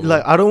And whatever.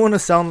 like, I don't want to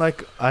sound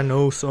like I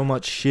know so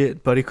much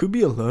shit, but it could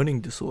be a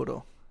learning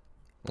disorder.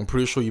 I'm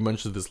pretty sure you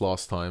mentioned this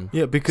last time.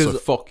 Yeah, because So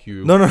fuck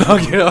you. no,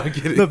 Yeah, I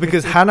get it. no,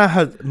 because Hannah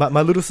has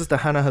my little sister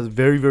Hannah has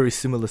very very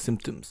similar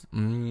symptoms,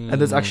 and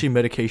there's Mm. actually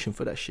medication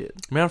for that shit.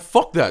 Man,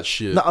 fuck that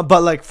shit. No,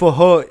 but like for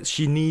her,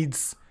 she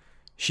needs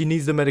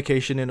the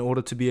medication in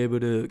order to be able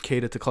to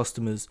cater to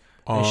customers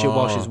and shit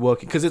while she's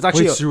working. Because it's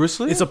actually Wait,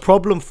 seriously? it's a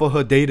problem for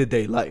her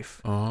day-to-day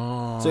life.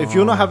 Oh. So if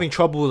you're not having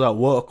troubles at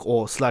work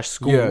or /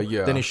 school,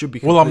 yeah. then it should be.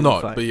 Well, I'm completely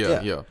not, fine.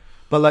 but yeah.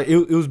 But like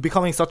it was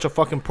becoming such a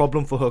fucking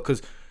problem for her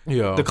because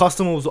Yeah. the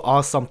customers will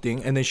ask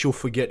something and then she'll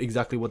forget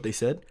exactly what they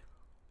said.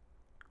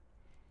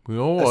 You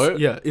know what?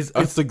 Yeah,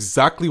 That's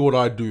exactly what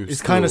I do.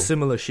 it's kind of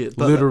similar shit.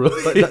 But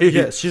Literally.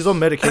 yeah, she's on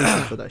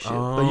medication for that shit.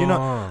 But you know,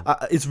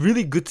 Ah. it's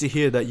really good to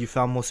hear that you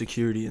found more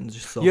security in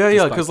yourself. Yeah,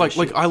 despite because that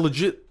like shit. I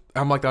legit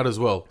am like that as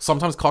well.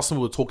 Sometimes customer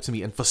will talk to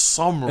me, and for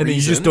some reason, And then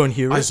you just don't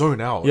hear I it? zone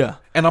out. Yeah.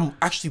 and I'm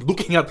actually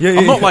looking at. Yeah,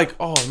 I'm not yeah. like,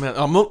 oh man,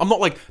 I'm not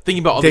like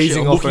thinking about other shit.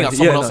 Dazing I'm off looking or at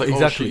anything. someone Yeah, else no, like,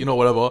 exactly. oh shit, you know,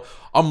 whatever.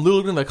 I'm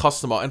literally looking at the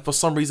customer, and for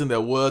some reason, their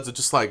words are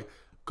just like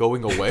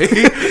going away.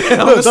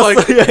 And I'm just that's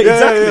like, yeah,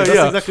 exactly. That's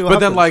exactly what But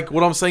then happens. like,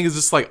 what I'm saying is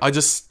just like, I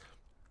just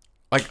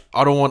like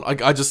I don't want.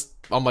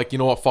 I'm like, you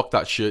know what? Fuck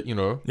that shit. You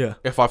know. Yeah.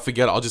 If I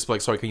forget, I'll just be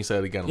like, sorry, can you say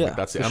it again? I'm Yeah, like,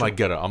 that's it. for And sure. I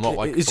get it. I'm not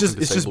like. it's fucking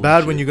just disabled bad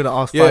and when shit. you're gonna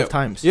ask Yeah, 5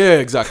 times. Yeah,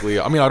 exactly.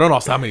 I mean, I don't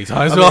ask that many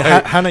times. I mean, but,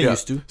 like, Hannah yeah.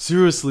 used to.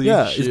 Seriously.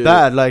 Yeah, it's shit.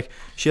 bad. Like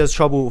she has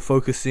trouble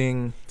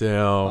focusing.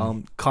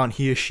 Damn. Can't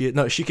hear shit.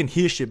 No, she can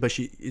hear shit, but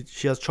she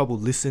has trouble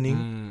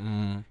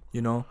listening.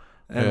 You know,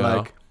 and Yeah.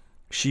 like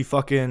she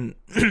fucking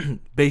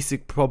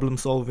basic problem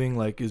solving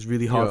like is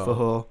really hard Yeah. for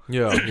her.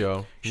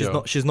 Yeah.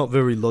 She's not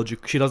very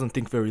logic. She doesn't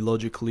think very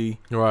logically.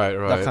 Right.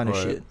 That kind of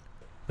shit.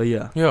 But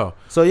yeah. Yeah.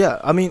 So yeah,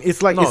 I mean,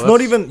 it's like No, it's not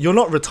that's- even. You're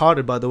not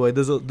retarded, by the way.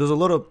 There's a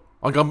lot of.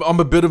 Like I'm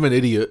a bit of an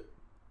idiot.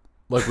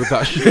 Like with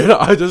that shit,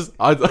 I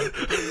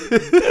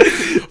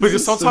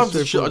because sometimes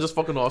the shit I just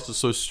fucking ask is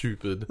so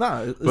stupid.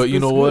 Nah, it's, But you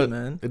it's know good, what?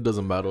 man? It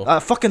doesn't matter. I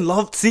fucking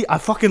love. See, I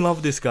fucking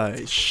love this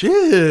guy.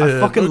 Shit. I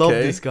fucking love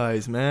okay. these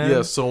guys, man.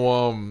 Yeah,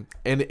 so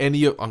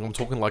any I'm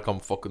talking like I'm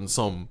fucking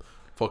some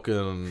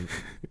fucking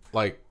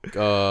like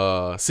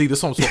see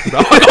this one I'm talking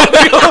about. I can't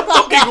think of the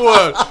fucking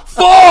word.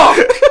 Fuck.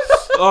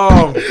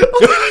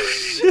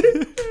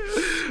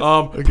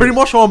 Pretty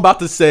much what I'm about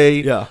to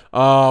say. Yeah.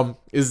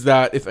 Is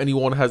that if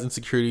anyone has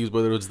insecurities,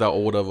 whether it's that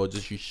or whatever,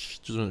 just you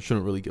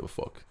shouldn't really give a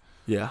fuck.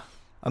 Yeah.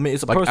 I mean,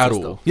 it's a Like process at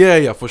all. though.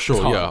 Yeah, for sure.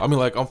 It's hard. Yeah, I mean,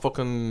 like I'm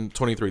fucking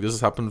 23. This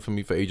has happened for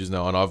me for ages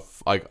now, and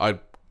I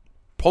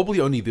probably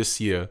only this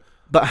year.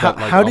 But how,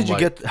 But, like, how I'm did you like-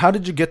 get? How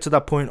did you get to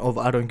that point of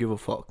I don't give a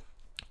fuck?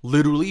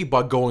 Literally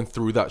by going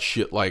through that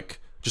shit like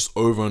just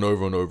over and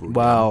over and over. Again.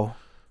 Wow.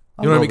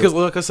 You know what I mean? love Because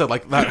like I said,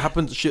 like that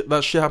happens.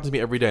 That shit happens to me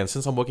every day. And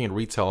since I'm working in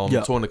retail, I'm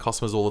Yeah. talking to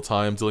customers all the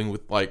time, dealing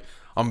with like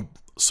I'm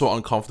so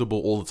uncomfortable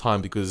all the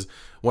time because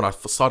when I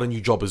start a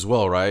new job as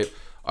well, right,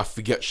 I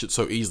forget shit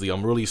so easily.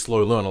 I'm really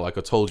slow learner, like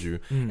I told you.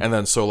 And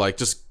then so like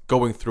just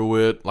going through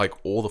it like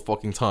all the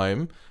fucking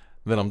time,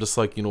 then I'm just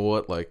like, you know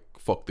what, like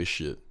fuck this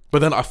shit. But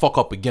then I fuck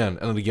up again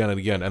and then again and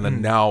again, and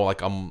then now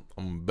like I'm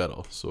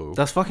better. So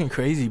That's fucking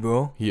crazy,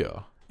 bro. yeah.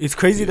 It's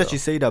crazy that you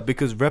say that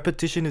because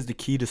repetition is the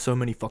key to so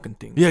many fucking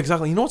things. Yeah,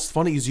 exactly. You know what's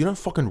funny is you don't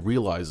fucking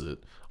realize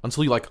it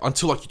until you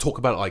talk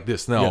about it like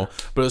this now. Yeah.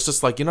 But it's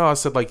just like, you know, I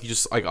said like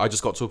I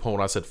just got to a point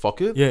when I said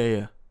fuck it.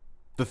 Yeah.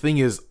 The thing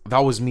is that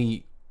was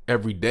me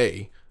every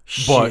day.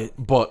 Shit.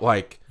 But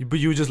like, But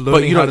you were just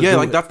learning. but you know, how to yeah, do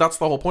like it. that's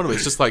the whole point of it.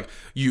 It's just like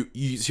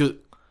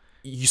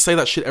you say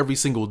that shit every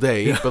single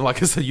day, but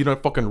like I said, you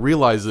don't fucking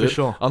realize it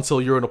sure.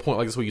 until you're in a point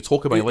like this where you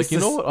talk about it. You're like, you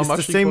know what?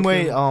 It's the same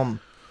way.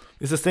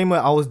 It's the same way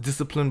I was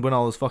disciplined when I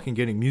was fucking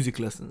getting music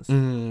lessons.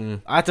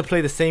 I had to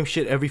play the same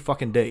shit every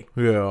fucking day,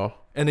 Yeah.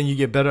 and then you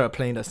get better at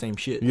playing that same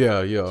shit.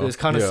 Yeah. So it's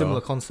kind of yeah. similar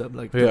concept,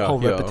 like the whole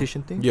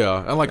repetition thing.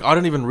 Yeah, and like I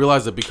didn't even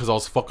realize it because I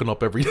was fucking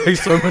up every day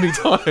so many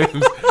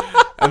times.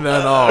 and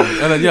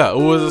then yeah, it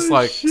was just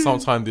like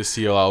sometime this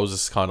year I was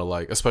just kind of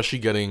like, especially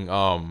getting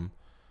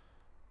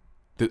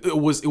it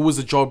was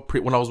a job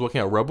when I was working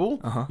at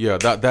Rebel. Yeah,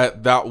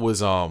 that was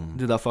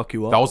Did that fuck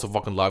you up? that was a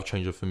fucking life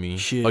changer for me.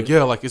 Shit. Like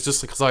yeah, like it's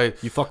just because I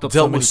You fucked up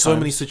dealt so with so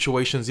many times.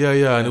 situations.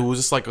 Yeah, and it was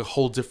just like a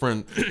whole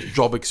different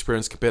job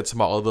experience compared to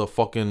my other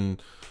fucking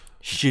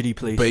Shitty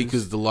places.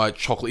 Baker's Delight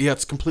chocolate. Yeah,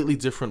 it's completely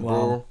different,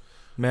 bro.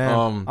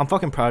 Man, I'm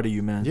fucking proud of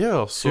you, man.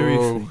 Yeah, so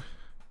Seriously.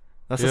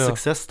 That's a yeah.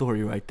 success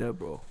story right there,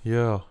 bro.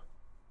 yeah.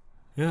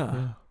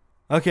 Yeah.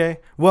 Okay.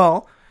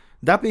 Well,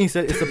 that being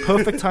said, it's the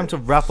perfect time to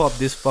wrap up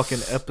this fucking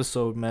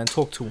episode, man.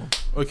 Talk to him.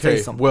 Okay,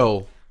 Say something.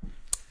 well,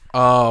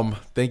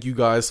 thank you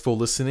guys for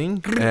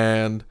listening,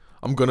 and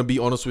I'm gonna be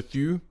honest with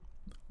you.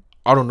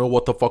 I don't know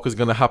what the fuck is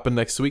gonna happen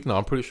next week. No,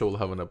 I'm pretty sure we'll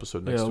have an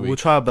episode next week. We'll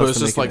try our best. But it's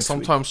to just make it like next week.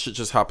 sometimes shit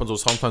just happens, or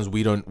sometimes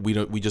we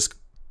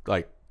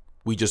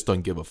just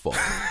don't give a fuck.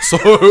 So,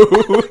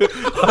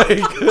 like,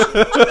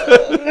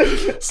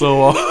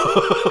 so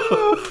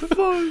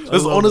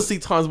there's honestly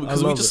times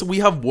because we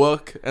have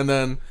work, and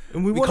then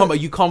And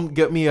you come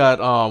get me at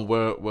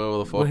where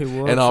the fuck, Where he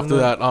works and after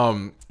and that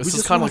we it's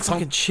just kind of wanna like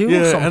fucking chill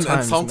and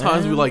sometimes,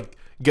 sometimes we man. like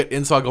get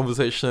into our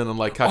conversation and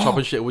like catch up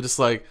and shit. We're just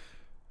like,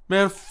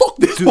 man, fuck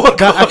this. Dude,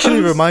 that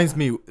actually reminds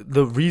me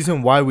the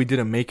reason why we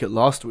didn't make it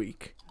last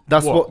week.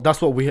 That's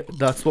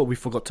what we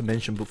forgot to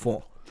mention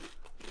before.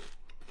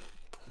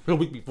 The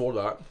week before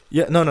that.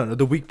 Yeah, no,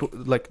 the week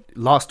like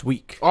last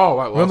week. Oh,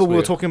 right. Remember we were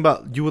week. talking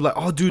about, you were like,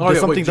 oh dude, Oh, there's yeah,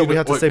 something wait, that we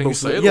had to say can you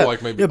before. say it, or, Yeah,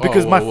 like, maybe- yeah,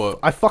 because what?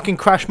 I fucking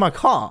crashed my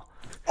car.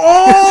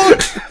 Oh!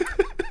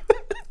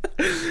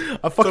 I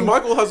So fucking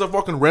Michael has a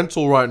fucking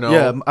rental right now.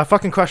 yeah, I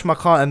fucking crashed my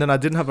car, and then I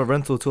didn't have a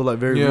rental till like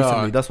very Yeah.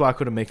 recently. That's why I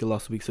couldn't make it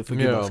last week. So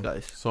forgive us,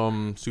 guys.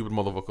 Some stupid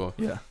motherfucker.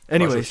 Yeah. Right,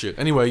 Anyways, so shit.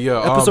 Anyway,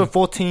 yeah. episode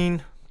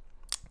 14.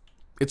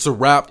 It's a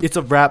wrap. It's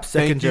a wrap.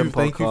 Second gen podcast.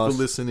 Thank you for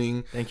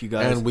listening. Thank you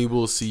guys. And we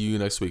will see you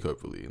next week,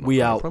 hopefully.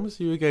 We out. I promise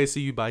you, guys.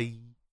 See you. Bye.